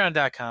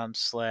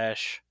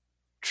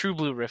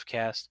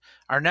 patreon.com/TrueBlueRiffcast.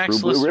 Our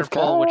next listener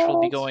poll, which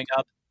will be going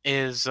up,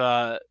 is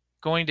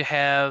going to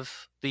have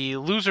the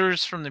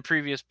losers from the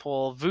previous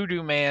poll,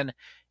 Voodoo Man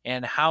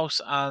and House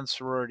on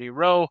Sorority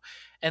Row,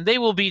 and they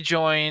will be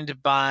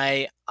joined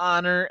by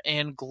Honor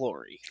and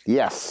Glory.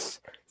 Yes,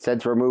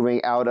 since we're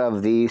moving out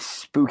of the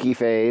spooky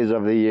phase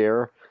of the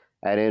year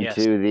and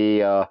into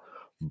the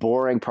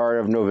boring part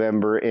of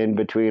November in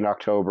between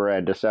October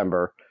and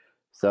December.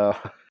 So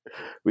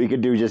we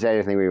could do just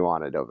anything we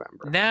want in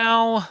November.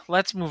 Now,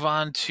 let's move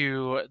on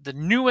to the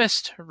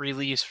newest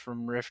release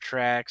from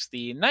RiffTrax,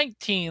 the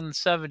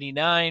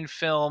 1979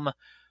 film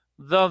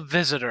The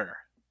Visitor.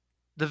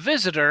 The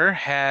Visitor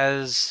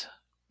has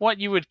what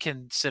you would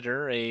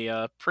consider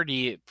a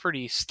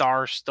pretty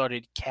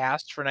star-studded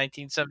cast for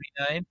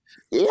 1979.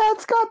 Yeah,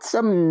 it's got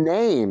some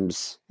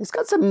names.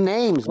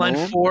 Glenn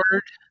man.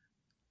 Ford,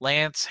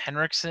 Lance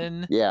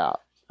Henriksen, Yeah.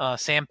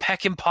 Sam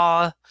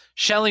Peckinpah,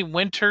 Shelley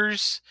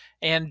Winters,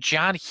 and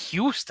John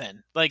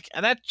Huston.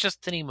 And that's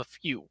just to name a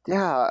few.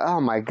 Yeah.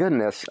 Oh my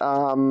goodness.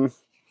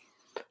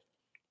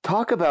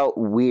 Talk about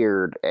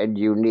weird and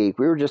unique.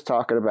 We were just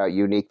talking about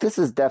unique. This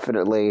is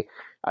definitely,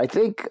 I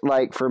think,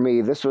 for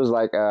me, this was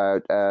like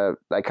kind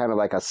of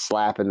like a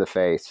slap in the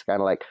face, kind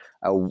of like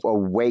a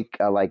wake,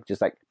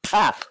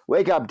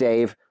 wake up,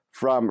 Dave,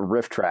 from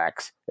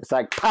RiffTrax. It's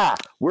like,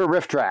 we're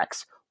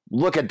RiffTrax.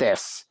 Look at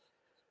this.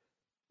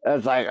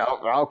 It's like,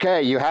 oh,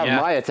 okay, you have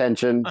my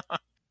attention.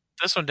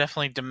 This one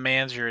definitely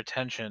demands your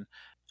attention.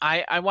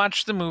 I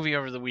watched the movie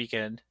over the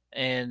weekend,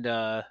 and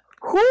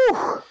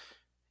whew.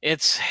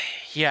 It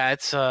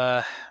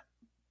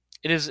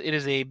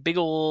is a big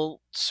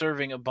old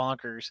serving of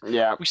bonkers.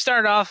 Yeah. We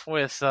start off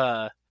with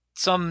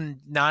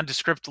some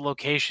nondescript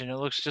location. It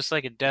looks just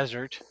like a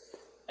desert.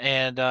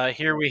 And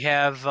here we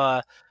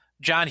have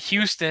John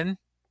Huston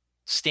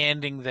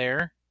standing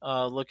there,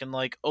 looking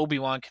like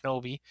Obi-Wan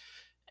Kenobi.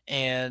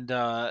 And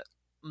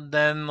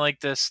then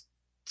this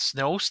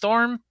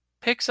snowstorm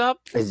picks up.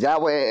 Is that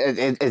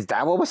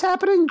what was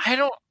happening? I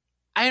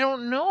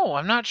don't know.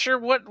 I'm not sure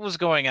what was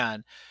going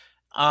on.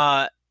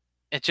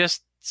 It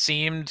just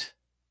seemed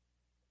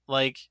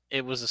like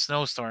it was a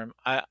snowstorm.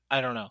 I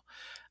don't know.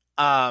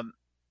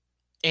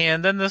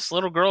 And then this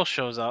little girl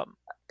shows up.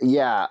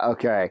 Yeah,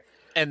 okay.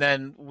 And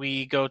then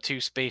we go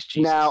to Space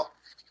Jesus. Now,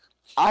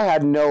 I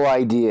had no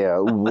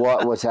idea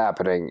what was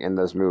happening in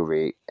this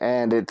movie.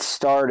 And it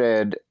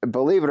started,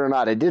 believe it or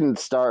not, it didn't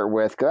start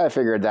with, because I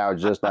figured that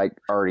was just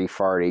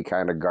arty-farty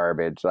kind of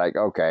garbage.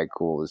 Okay,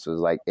 cool. This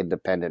was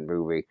independent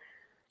movie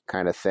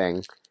kind of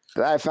thing.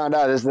 But I found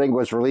out this thing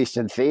was released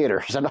in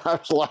theaters, and I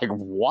was like,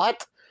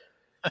 what?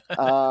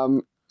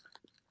 So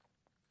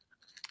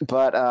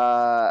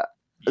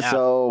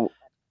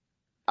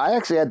I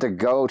actually had to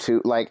go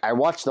to, I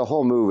watched the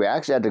whole movie. I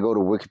actually had to go to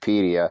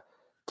Wikipedia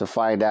to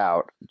find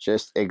out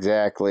just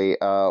exactly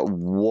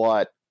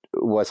what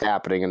was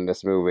happening in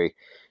this movie.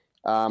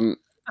 And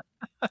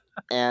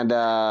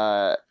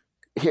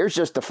here's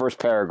just the first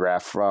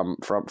paragraph from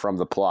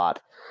the plot.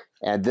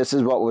 And this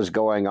is what was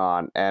going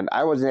on. And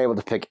I wasn't able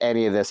to pick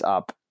any of this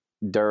up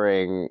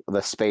during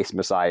the Space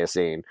Messiah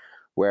scene,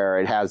 where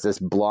it has this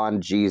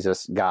blonde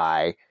Jesus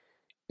guy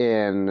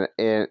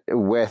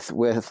with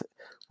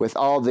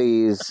all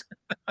these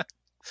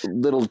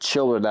little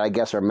children that I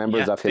guess are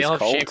members of his cult,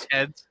 shaved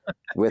heads.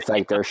 with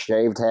their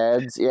shaved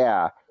heads.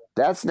 Yeah,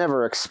 that's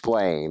never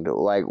explained.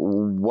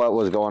 What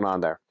was going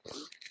on there?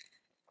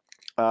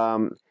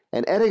 An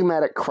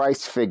enigmatic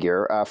Christ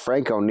figure,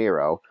 Franco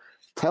Nero,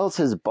 tells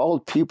his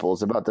bald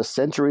pupils about the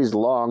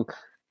centuries-long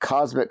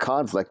cosmic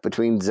conflict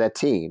between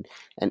Zetine,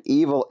 an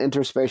evil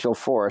interspatial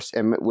force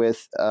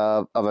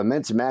of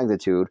immense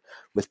magnitude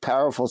with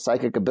powerful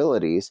psychic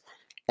abilities,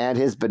 and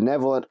his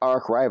benevolent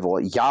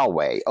arch-rival,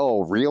 Yahweh.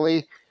 Oh,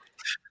 really?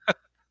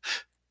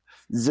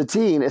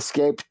 Zetine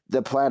escaped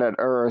the planet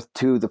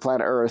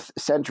Earth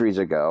centuries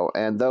ago,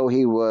 and though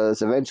he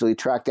was eventually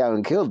tracked down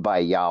and killed by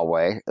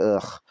Yahweh,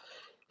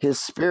 his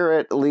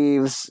spirit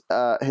lives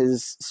on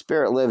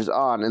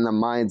in the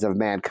minds of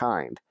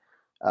mankind,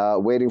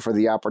 waiting for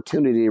the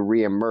opportunity to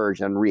reemerge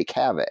and wreak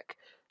havoc.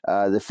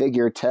 The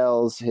figure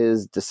tells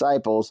his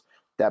disciples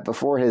that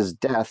before his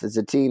death,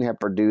 Zetine had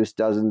produced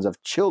dozens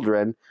of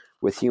children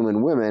with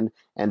human women,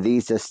 and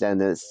these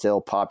descendants still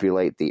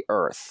populate the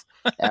earth.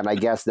 And I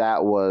guess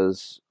that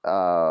was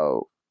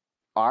our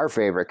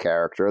favorite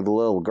character, the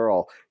little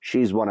girl.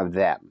 She's one of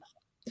them.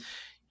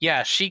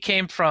 Yeah, she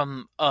came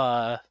from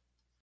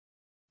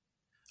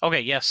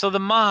okay, yeah, so the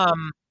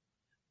mom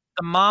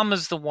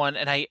is the one,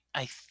 and I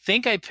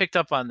think I picked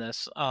up on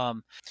this.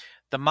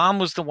 The mom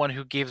was the one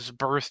who gives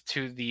birth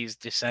to these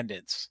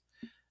descendants,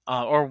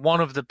 or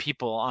one of the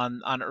people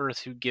on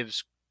Earth who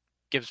gives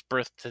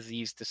birth to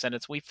these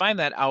descendants. We find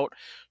that out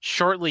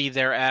shortly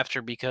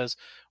thereafter, because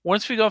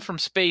once we go from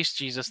Space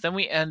Jesus, then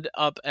we end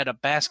up at a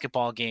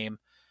basketball game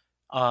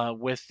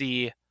with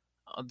the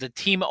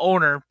team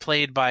owner,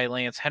 played by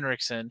Lance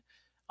Henriksen.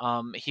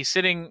 He's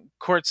sitting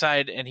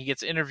courtside and he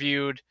gets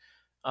interviewed,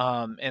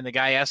 and the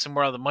guy asks him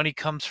where all the money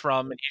comes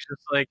from, and he's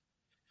just like,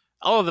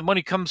 "Oh, the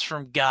money comes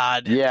from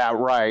God." Yeah,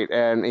 right.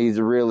 And he's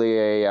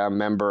really a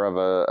member of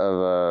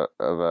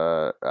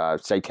a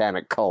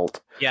satanic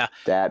cult. Yeah,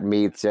 that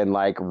meets in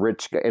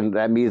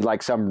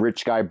some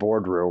rich guy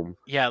boardroom.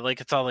 Yeah,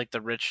 it's all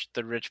the rich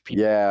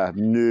people. Yeah,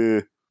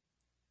 no.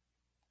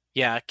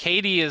 Yeah,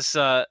 Katie is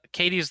the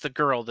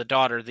girl, the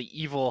daughter, the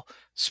evil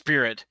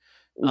spirit.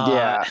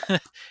 Yeah.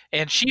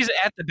 And she's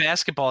at the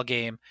basketball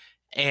game,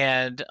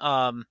 and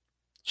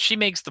she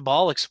makes the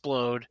ball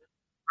explode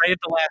right at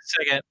the last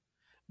second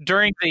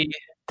during the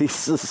These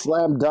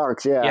slam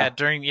dunks, yeah.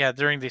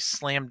 during the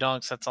slam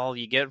dunks. That's all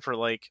you get for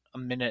like a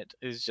minute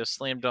is just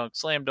slam dunk,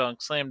 slam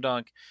dunk, slam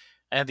dunk,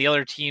 and the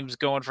other team's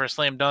going for a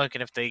slam dunk,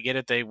 and if they get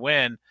it, they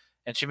win.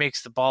 And she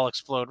makes the ball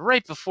explode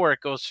right before it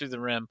goes through the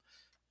rim.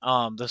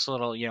 This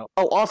little,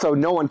 Oh, also,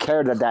 no one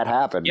cared that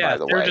happened, by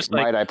the they're way. just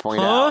like, Might I point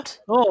huh? out?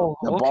 Oh,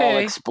 The ball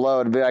okay.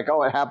 explode and be like,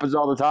 oh, it happens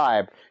all the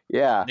time.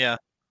 Yeah. Yeah.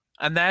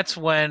 And that's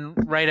when,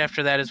 right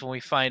after that, is when we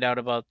find out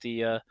about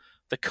the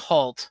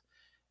cult.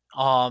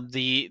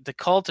 The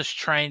cult is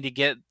trying to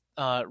get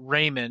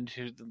Raymond,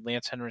 who's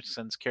Lance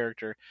Henriksen's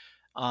character,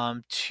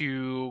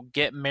 to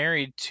get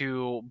married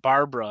to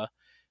Barbara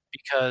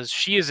because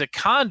she is a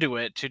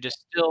conduit to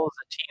distill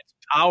the teen's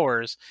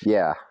powers.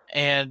 Yeah.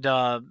 And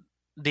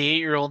the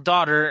 8-year-old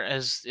daughter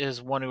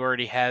is one who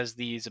already has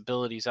these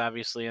abilities,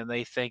 obviously, and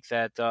they think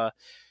that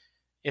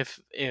if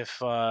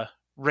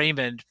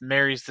Raymond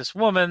marries this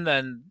woman,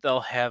 then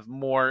they'll have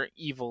more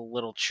evil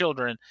little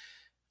children.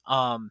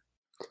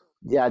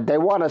 Yeah, they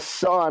want a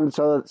son,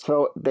 so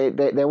they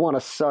want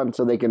a son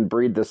so they can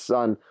breed the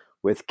son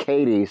with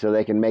Katie, so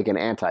they can make an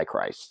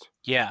Antichrist.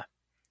 Yeah.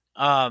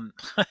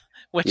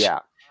 Which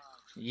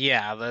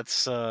yeah,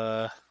 that's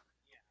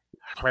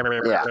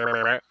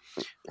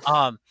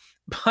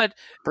but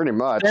pretty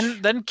much.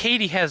 Then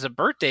Katie has a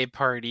birthday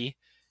party,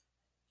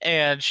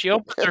 and she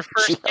opens her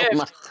first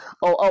gift.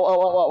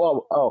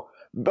 Oh!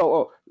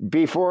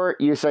 Before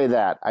you say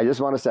that, I just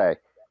want to say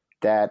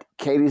that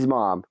Katie's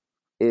mom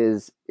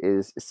is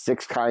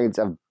 6 kinds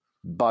of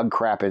bug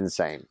crap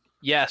insane.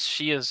 Yes,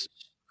 she is.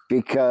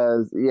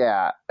 Because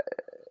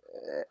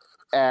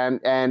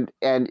and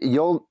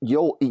you'll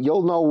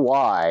know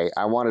why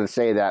I wanted to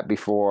say that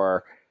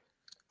before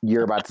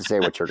you're about to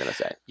say what you're going to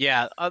say.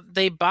 Yeah,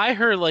 they buy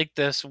her like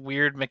this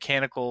weird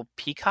mechanical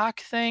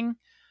peacock thing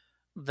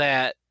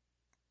that,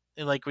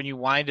 like, when you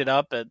wind it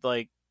up, it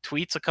like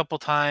tweets a couple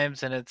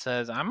times and it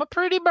says, "I'm a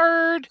pretty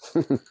bird."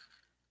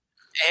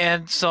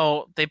 And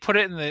so they put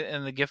it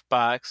in the gift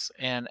box,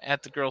 and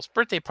at the girl's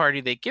birthday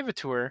party, they give it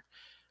to her.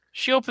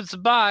 She opens the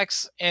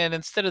box, and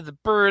instead of the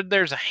bird,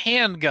 there's a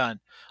handgun,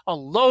 a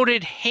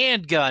loaded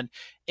handgun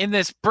in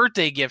this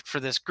birthday gift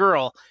for this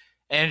girl.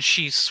 And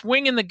she's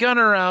swinging the gun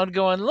around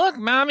going, "Look,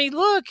 mommy,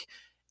 look."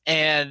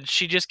 And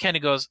she just kind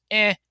of goes,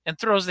 and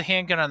throws the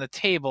handgun on the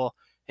table.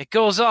 It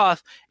goes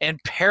off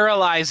and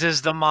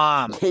paralyzes the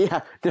mom.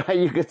 Yeah,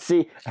 you could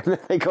see, and then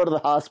they go to the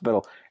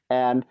hospital,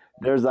 and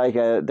there's like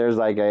an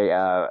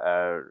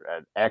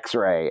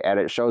X-ray, and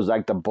it shows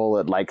like the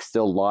bullet like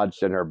still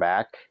lodged in her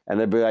back, and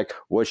they'd be like,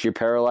 "Was she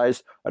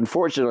paralyzed?"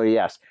 Unfortunately,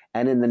 yes.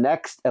 And in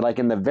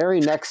the very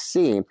next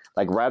scene,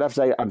 like right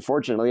after,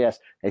 unfortunately, yes,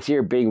 they see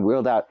her being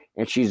wheeled out,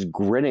 and she's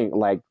grinning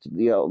like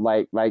the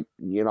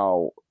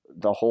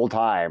whole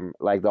time,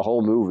 like the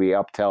whole movie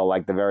up till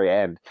like the very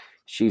end.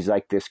 She's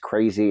like this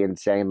crazy,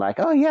 insane, like,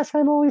 "Oh yes,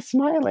 I'm always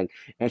smiling,"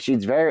 and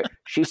she's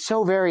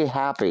so very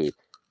happy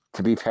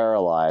to be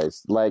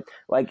paralyzed. Like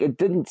it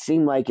didn't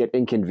seem like it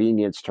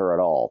inconvenienced her at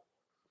all.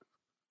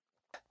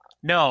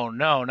 No,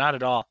 not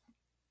at all.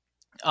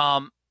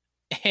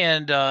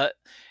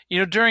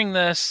 During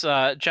this,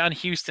 John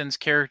Huston's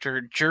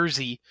character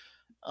Jersey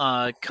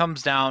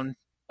comes down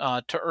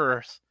to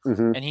Earth,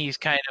 mm-hmm. and he's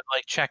kind of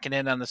like checking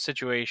in on the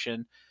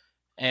situation.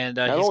 And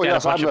I'm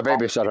the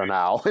babysitter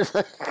now.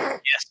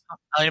 Yes,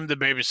 I am the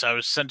babysitter. I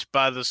was sent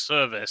by the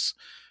service,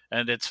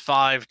 and it's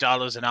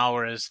 $5 an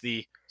hour as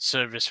the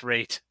service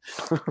rate.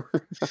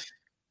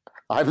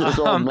 I'm this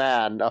old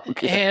man.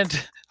 Okay.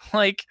 And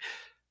like,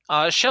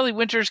 Shelley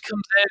Winters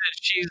comes in,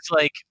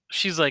 and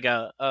she's like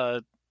a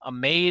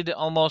maid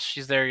almost.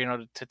 She's there,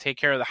 to take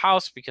care of the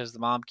house because the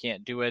mom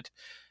can't do it.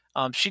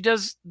 She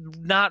does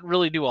not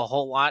really do a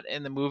whole lot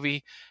in the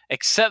movie,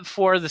 except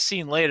for the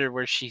scene later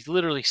where she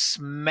literally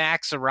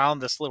smacks around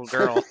this little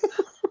girl.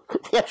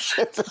 Yeah,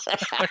 she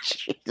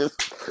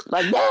just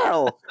like,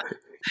 no.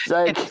 It's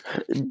like,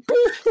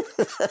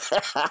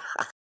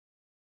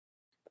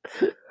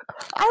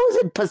 I was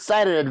in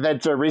Poseidon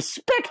Adventure.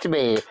 Respect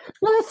me.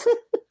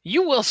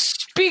 You will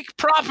speak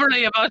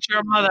properly about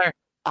your mother.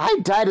 I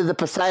died in the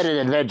Poseidon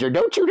Adventure.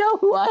 Don't you know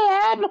who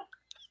I am?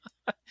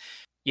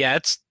 Yeah,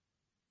 it's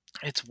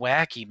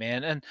wacky,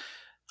 man. And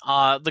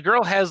the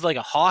girl has like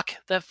a hawk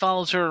that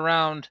follows her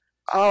around.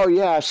 Oh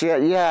yeah,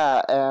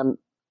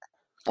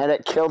 and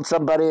it killed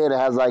somebody, and it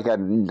has like a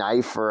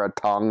knife or a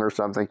tongue or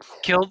something.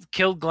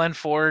 Killed Glenn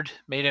Ford,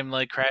 made him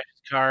like crash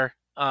his car.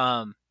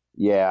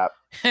 Yeah.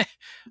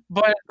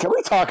 But can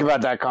we talk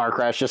about that car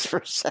crash just for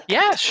a second?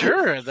 Yeah,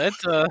 sure.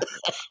 That's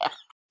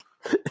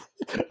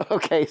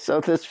Okay, so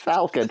this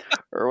Falcon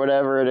or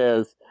whatever it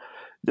is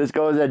just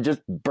goes and just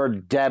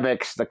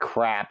birdemics the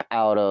crap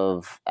out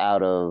of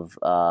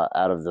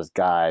this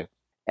guy,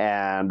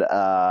 and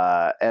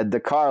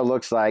the car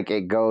looks like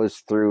it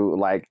goes through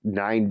like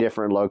 9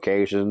 different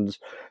locations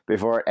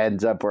before it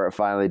ends up where it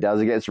finally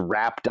does. It gets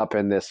wrapped up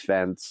in this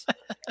fence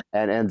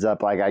and ends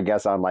up like, I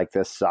guess, on like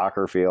this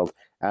soccer field,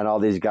 and all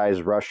these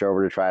guys rush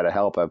over to try to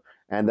help him,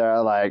 And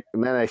they're like,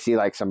 and then they see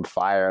like some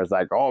fire. It's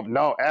like, oh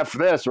no, F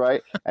this,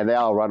 right? And they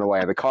all run away.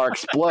 And the car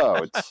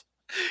explodes.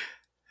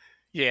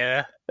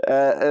 Yeah.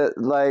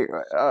 Like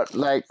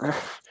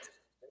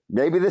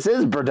maybe this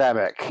is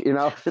Birdemic, you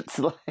know? It's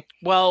like,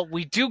 well,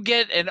 we do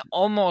get an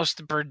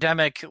almost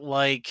Birdemic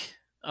like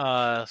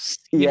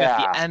scene at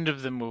the end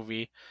of the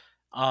movie.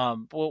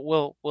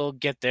 We'll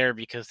get there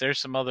because there's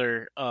some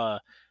other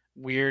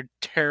weird,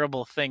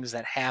 terrible things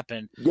that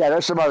happen. Yeah,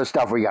 there's some other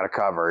stuff we got to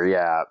cover.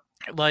 Yeah,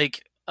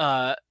 like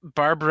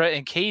Barbara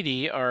and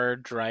Katie are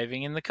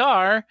driving in the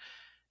car,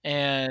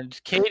 and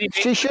Katie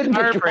she shouldn't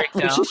be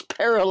driving. She's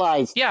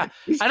paralyzed. Yeah,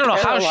 She's I don't know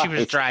paralyzed. how she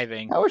was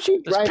driving. How was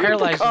she driving? This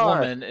paralyzed the car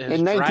woman is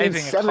in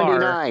driving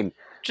 1979, a car,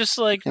 just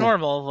like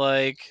normal.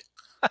 Like,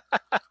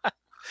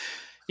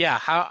 yeah,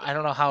 how I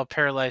don't know how a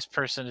paralyzed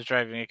person is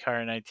driving a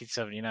car in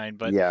 1979,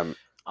 but yeah,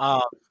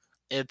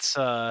 it's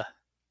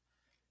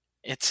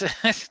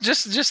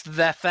just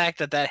that fact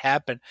that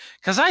happened,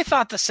 because I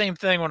thought the same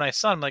thing when I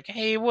saw him. Like,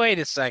 hey, wait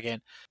a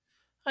second,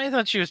 I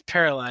thought she was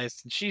paralyzed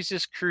and she's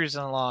just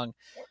cruising along.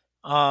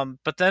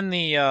 But then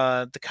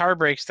the car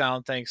breaks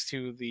down thanks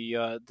to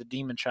the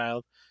demon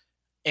child,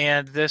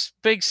 and this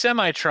big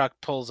semi truck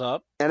pulls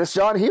up. And it's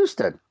John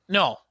Huston.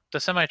 No,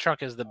 the semi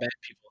truck is the bad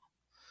people,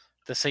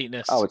 the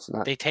Satanists. Oh, it's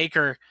not. They take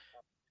her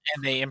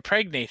and they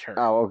impregnate her.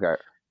 Oh, okay.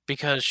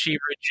 Because she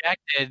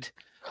rejected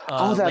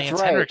that's Lance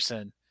right.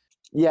 Henriksen.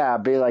 Yeah,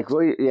 be like,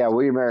 will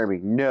you marry me?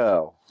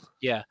 No.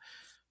 Yeah.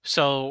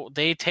 So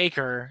they take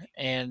her,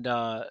 and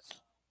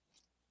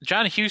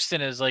John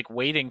Huston is like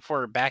waiting for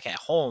her back at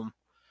home,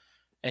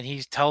 and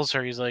he tells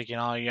her, he's like,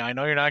 I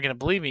know you're not going to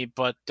believe me,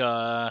 but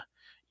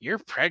you're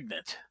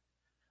pregnant.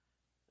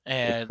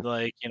 And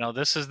like,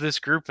 this is this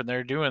group and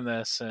they're doing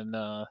this. And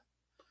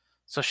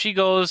so she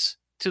goes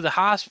to the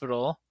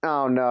hospital.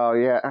 Oh, no,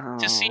 yeah.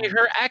 To see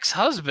her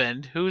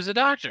ex-husband, who's a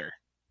doctor.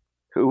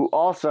 Who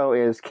also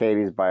is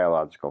Katie's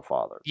biological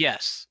father.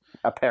 Yes.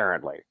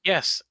 Apparently.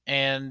 Yes.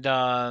 And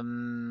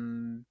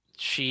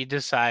she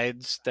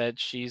decides that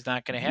she's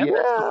not going to have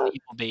that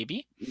evil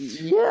baby.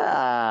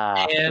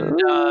 Yeah. And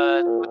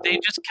they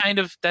just kind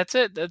of, that's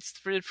it. That's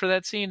for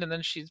that scene. And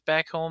then she's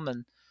back home.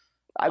 And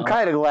I'm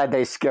kind of glad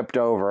they skipped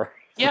over.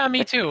 Yeah,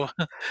 me too.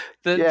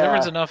 There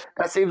was enough.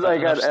 That seems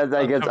like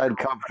it's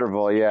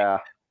uncomfortable. Yeah.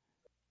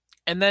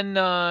 And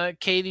then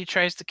Katie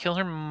tries to kill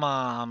her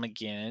mom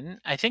again.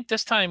 I think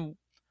this time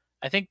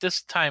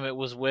it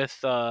was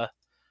with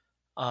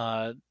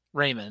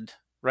Raymond,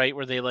 right?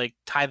 Where they like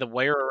tie the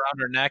wire around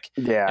her neck,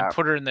 and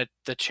put her in the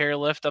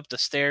chairlift up the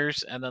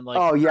stairs, and then like.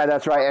 Oh yeah,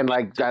 that's right. And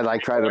like I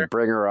try to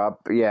bring her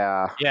up.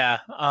 Yeah. Yeah.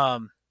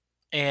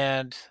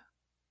 And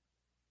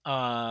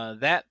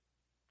that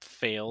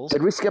fails.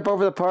 Did we skip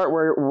over the part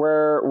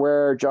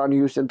where John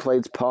Huston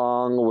plays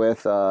Pong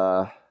with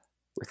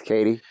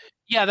Katie?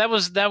 Yeah, that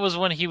was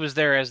when he was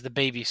there as the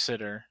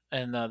babysitter,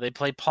 and they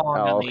play Pong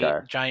on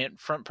the giant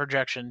front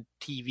projection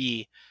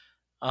TV.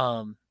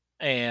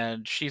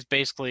 And she's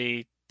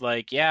basically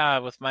like, "Yeah,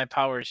 with my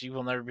powers, you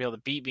will never be able to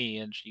beat me,"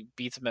 and she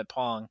beats him at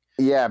Pong.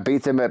 Yeah,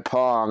 beats him at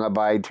Pong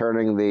by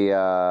turning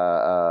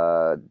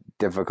the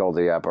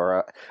difficulty up,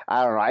 or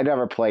I don't know. I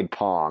never played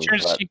Pong. Sure,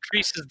 she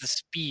increases the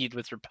speed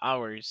with her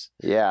powers.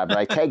 Yeah,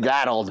 but take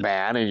that, old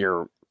man, and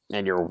your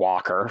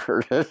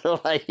walker.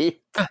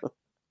 Like.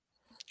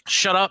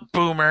 Shut up,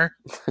 boomer.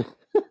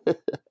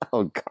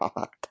 Oh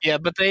God. Yeah,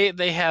 but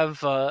they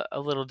have a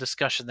little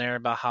discussion there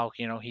about how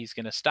he's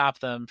going to stop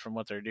them from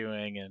what they're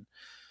doing,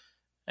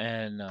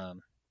 and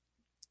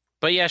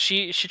but yeah,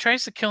 she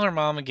tries to kill her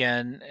mom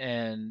again,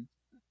 and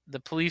the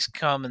police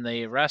come and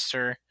they arrest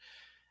her,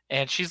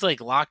 and she's like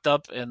locked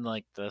up in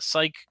like the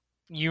psych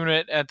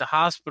unit at the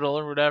hospital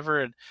or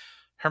whatever, and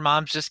her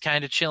mom's just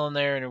kind of chilling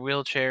there in her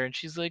wheelchair, and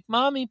she's like,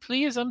 "Mommy,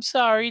 please, I'm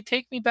sorry,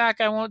 take me back,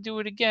 I won't do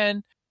it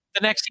again."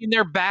 The next scene,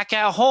 they're back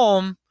at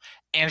home,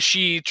 and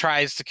she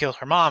tries to kill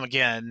her mom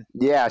again.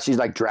 Yeah, she's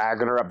like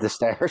dragging her up the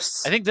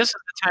stairs. I think this is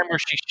the time where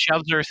she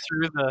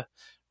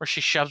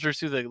shoves her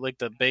through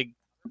the big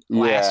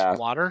glass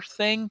water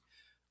thing.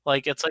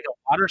 Like it's like a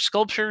water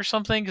sculpture or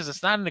something, because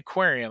it's not an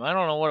aquarium. I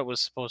don't know what it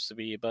was supposed to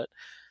be, but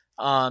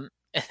and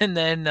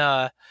then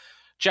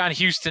John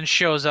Huston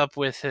shows up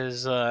with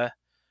his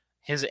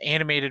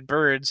animated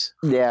birds.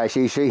 Yeah,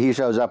 he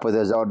shows up with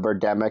his own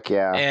Birdemic,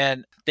 yeah.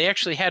 And they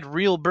actually had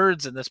real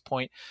birds in this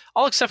point,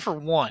 all except for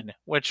one,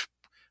 which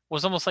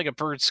was almost like a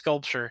bird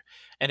sculpture,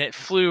 and it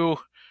flew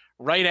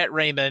right at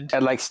Raymond.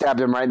 And like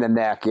stabbed him right in the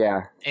neck,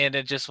 yeah. And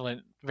it just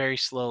went very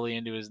slowly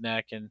into his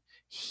neck, and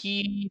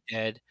he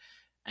dead.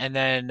 And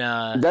then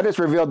it's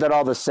revealed that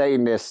all the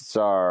Satanists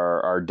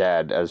are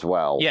dead as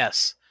well.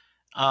 Yes.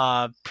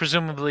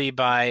 Presumably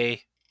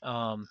by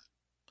John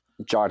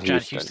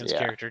Huston's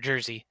character,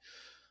 Jersey.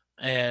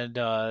 And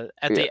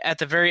at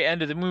the very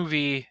end of the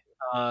movie,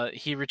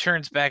 he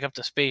returns back up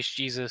to space,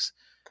 Jesus,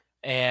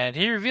 and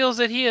he reveals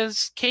that he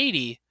is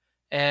Katie,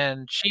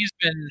 and she's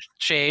been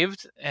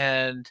shaved,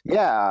 and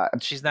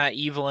she's not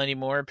evil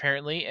anymore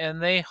apparently,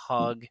 and they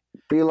hug.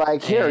 Be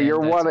like, here, you're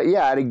one.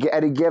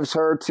 And he gives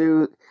her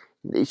to,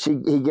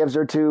 he gives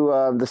her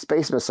to the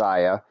Space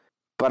Messiah,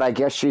 But I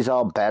guess she's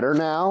all better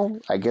now.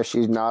 I guess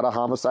she's not a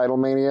homicidal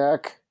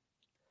maniac.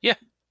 Yeah.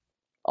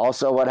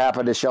 Also, what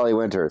happened to Shelley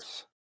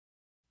Winters?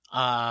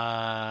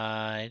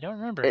 I don't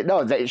remember.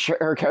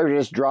 Her character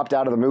just dropped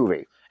out of the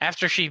movie.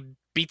 After she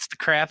beats the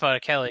crap out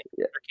of Kelly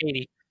or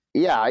Katie.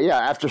 Yeah.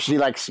 After she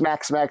like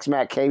smack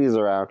Katie's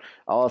around,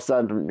 all of a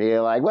sudden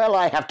you're like, well,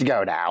 I have to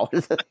go now.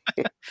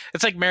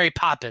 It's like Mary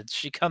Poppins.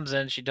 She comes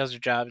in, she does her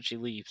job, and she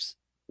leaves.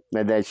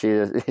 And then she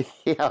just,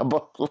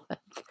 but like,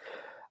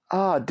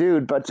 oh,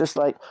 dude, but just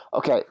like,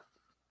 okay,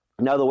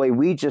 now the way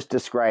we just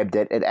described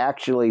it, it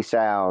actually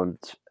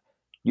sounds,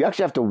 you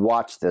actually have to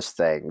watch this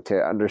thing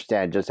to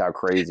understand just how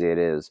crazy it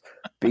is,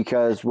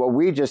 because what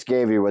we just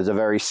gave you was a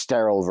very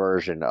sterile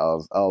version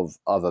of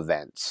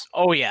events.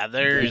 Oh yeah,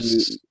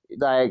 there's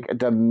like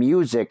the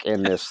music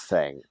in this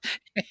thing.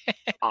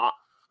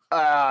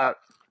 That's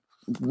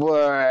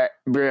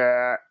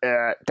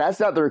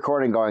not the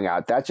recording going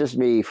out. That's just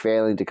me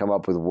failing to come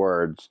up with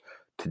words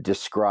to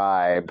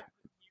describe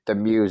the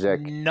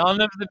music.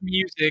 None of the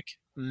music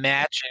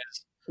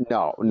matches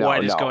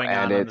what is going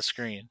on the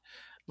screen.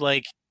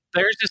 Like,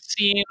 there's a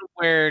scene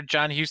where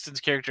John Huston's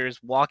character is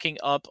walking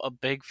up a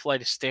big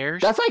flight of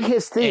stairs. That's like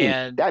his theme.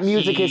 And that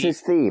music is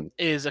his theme.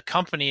 Is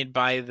accompanied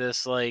by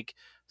this like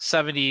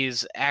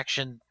 70s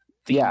action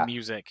theme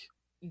music.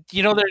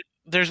 You know,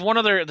 there's one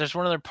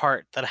other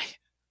part that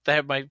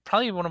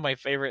probably one of my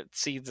favorite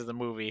scenes of the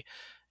movie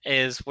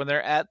is when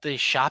they're at the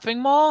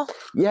shopping mall.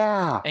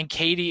 Yeah. And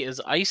Katie is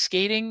ice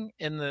skating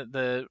in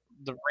the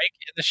rink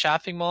in the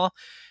shopping mall,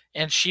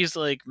 and she's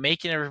like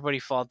making everybody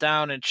fall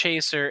down and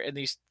chase her, and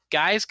these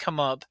guys come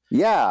up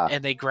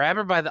and they grab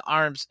her by the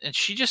arms, and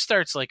she just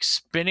starts like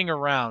spinning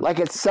around like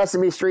it's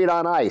Sesame Street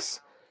on ice.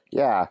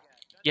 John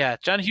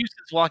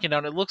Huston's walking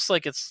down. It looks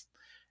like it's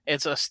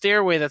a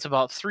stairway that's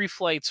about 3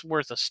 flights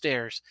worth of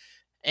stairs,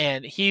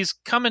 and he's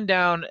coming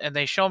down, and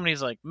they show him, and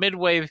he's like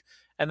midway,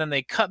 and then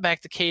they cut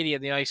back to Katie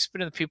and the ice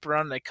spinning the people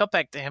around, and they cut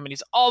back to him, and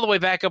he's all the way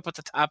back up at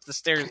the top of the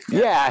stairs.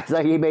 It's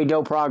like he made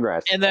no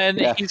progress. And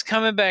then he's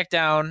coming back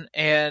down,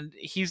 and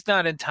he's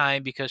not in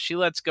time because she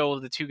lets go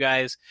of the 2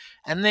 guys,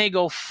 and they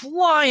go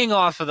flying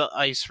off of the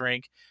ice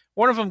rink.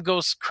 One of them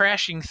goes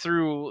crashing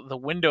through the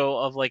window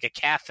of like a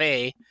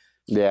cafe.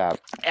 Yeah.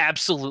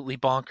 Absolutely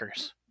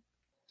bonkers.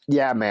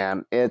 Yeah,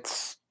 man.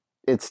 It's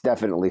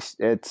definitely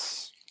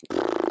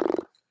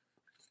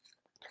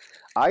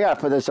I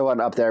gotta put this one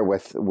up there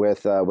with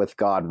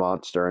God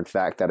Monster. In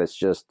fact, that is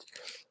just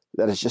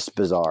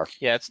bizarre.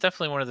 Yeah, it's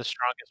definitely one of the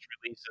strongest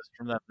releases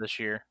from them this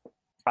year.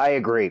 I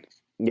agree.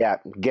 Yeah,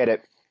 get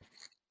it.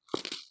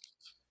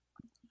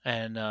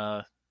 And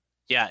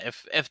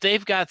if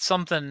they've got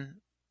something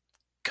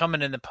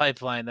coming in the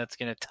pipeline that's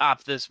gonna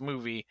top this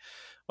movie,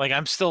 like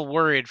I'm still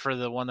worried for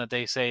the one that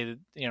they say,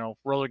 you know,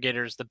 Roller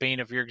Gator is the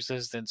bane of your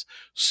existence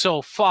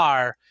so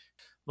far.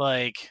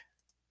 Like,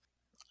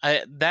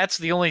 that's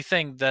the only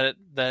thing that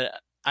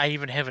I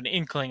even have an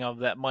inkling of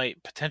that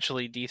might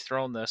potentially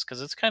dethrone this,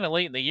 because it's kind of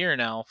late in the year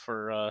now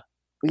for.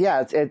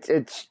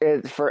 It's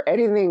for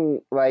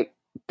anything, like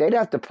they'd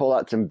have to pull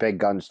out some big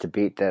guns to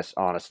beat this,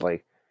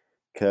 honestly,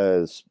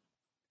 because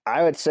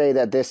I would say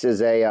that this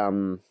is a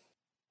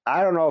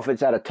I don't know if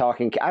it's at a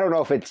I don't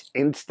know if it's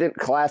instant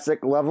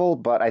classic level,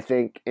 but I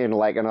think in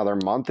like another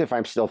month, if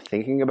I'm still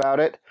thinking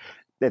about it,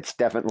 it's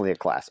definitely a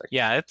classic.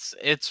 Yeah,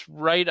 it's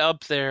right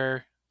up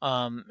there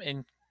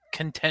in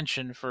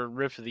contention for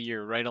Riff of the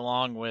Year, right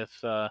along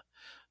with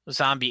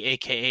Zombie,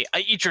 aka I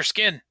Eat Your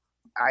Skin.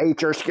 I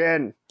Eat Your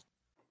Skin.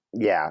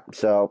 Yeah,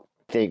 so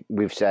I think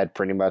we've said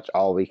pretty much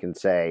all we can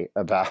say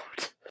about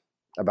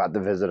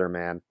The Visitor,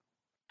 man.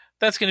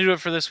 That's going to do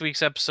it for this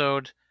week's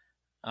episode.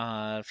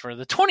 For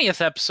the 20th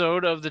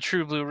episode of the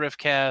True Blue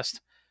Riffcast,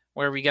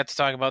 where we get to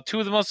talk about 2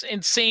 of the most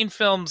insane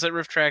films that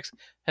Riff Tracks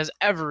has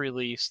ever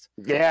released.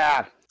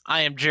 Yeah. I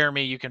am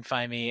Jeremy. You can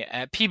find me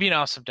at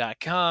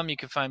pbandawesome.com. You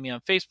can find me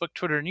on Facebook,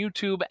 Twitter, and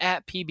YouTube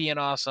at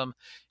pbandawesome.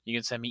 You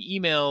can send me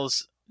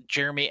emails,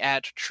 jeremy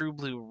at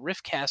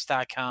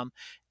trueblueriffcast.com.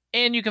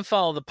 And you can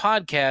follow the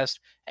podcast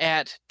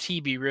at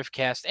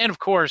tbriffcast. And, of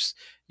course,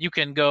 you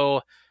can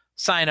go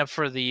sign up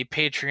for the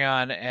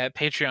Patreon at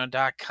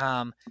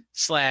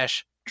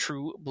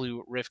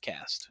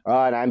patreon.com/trueblueriffcast.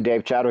 And I'm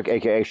Dave Chadwick,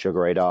 a.k.a.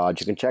 Sugar Ray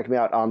Dodge. You can check me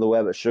out on the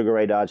web at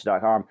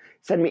sugarraydodge.com.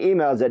 Send me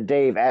emails at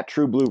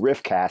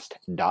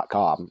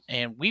dave@trueblueriffcast.com.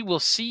 And we will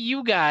see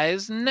you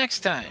guys next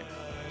time.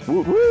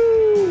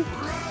 Woo-hoo!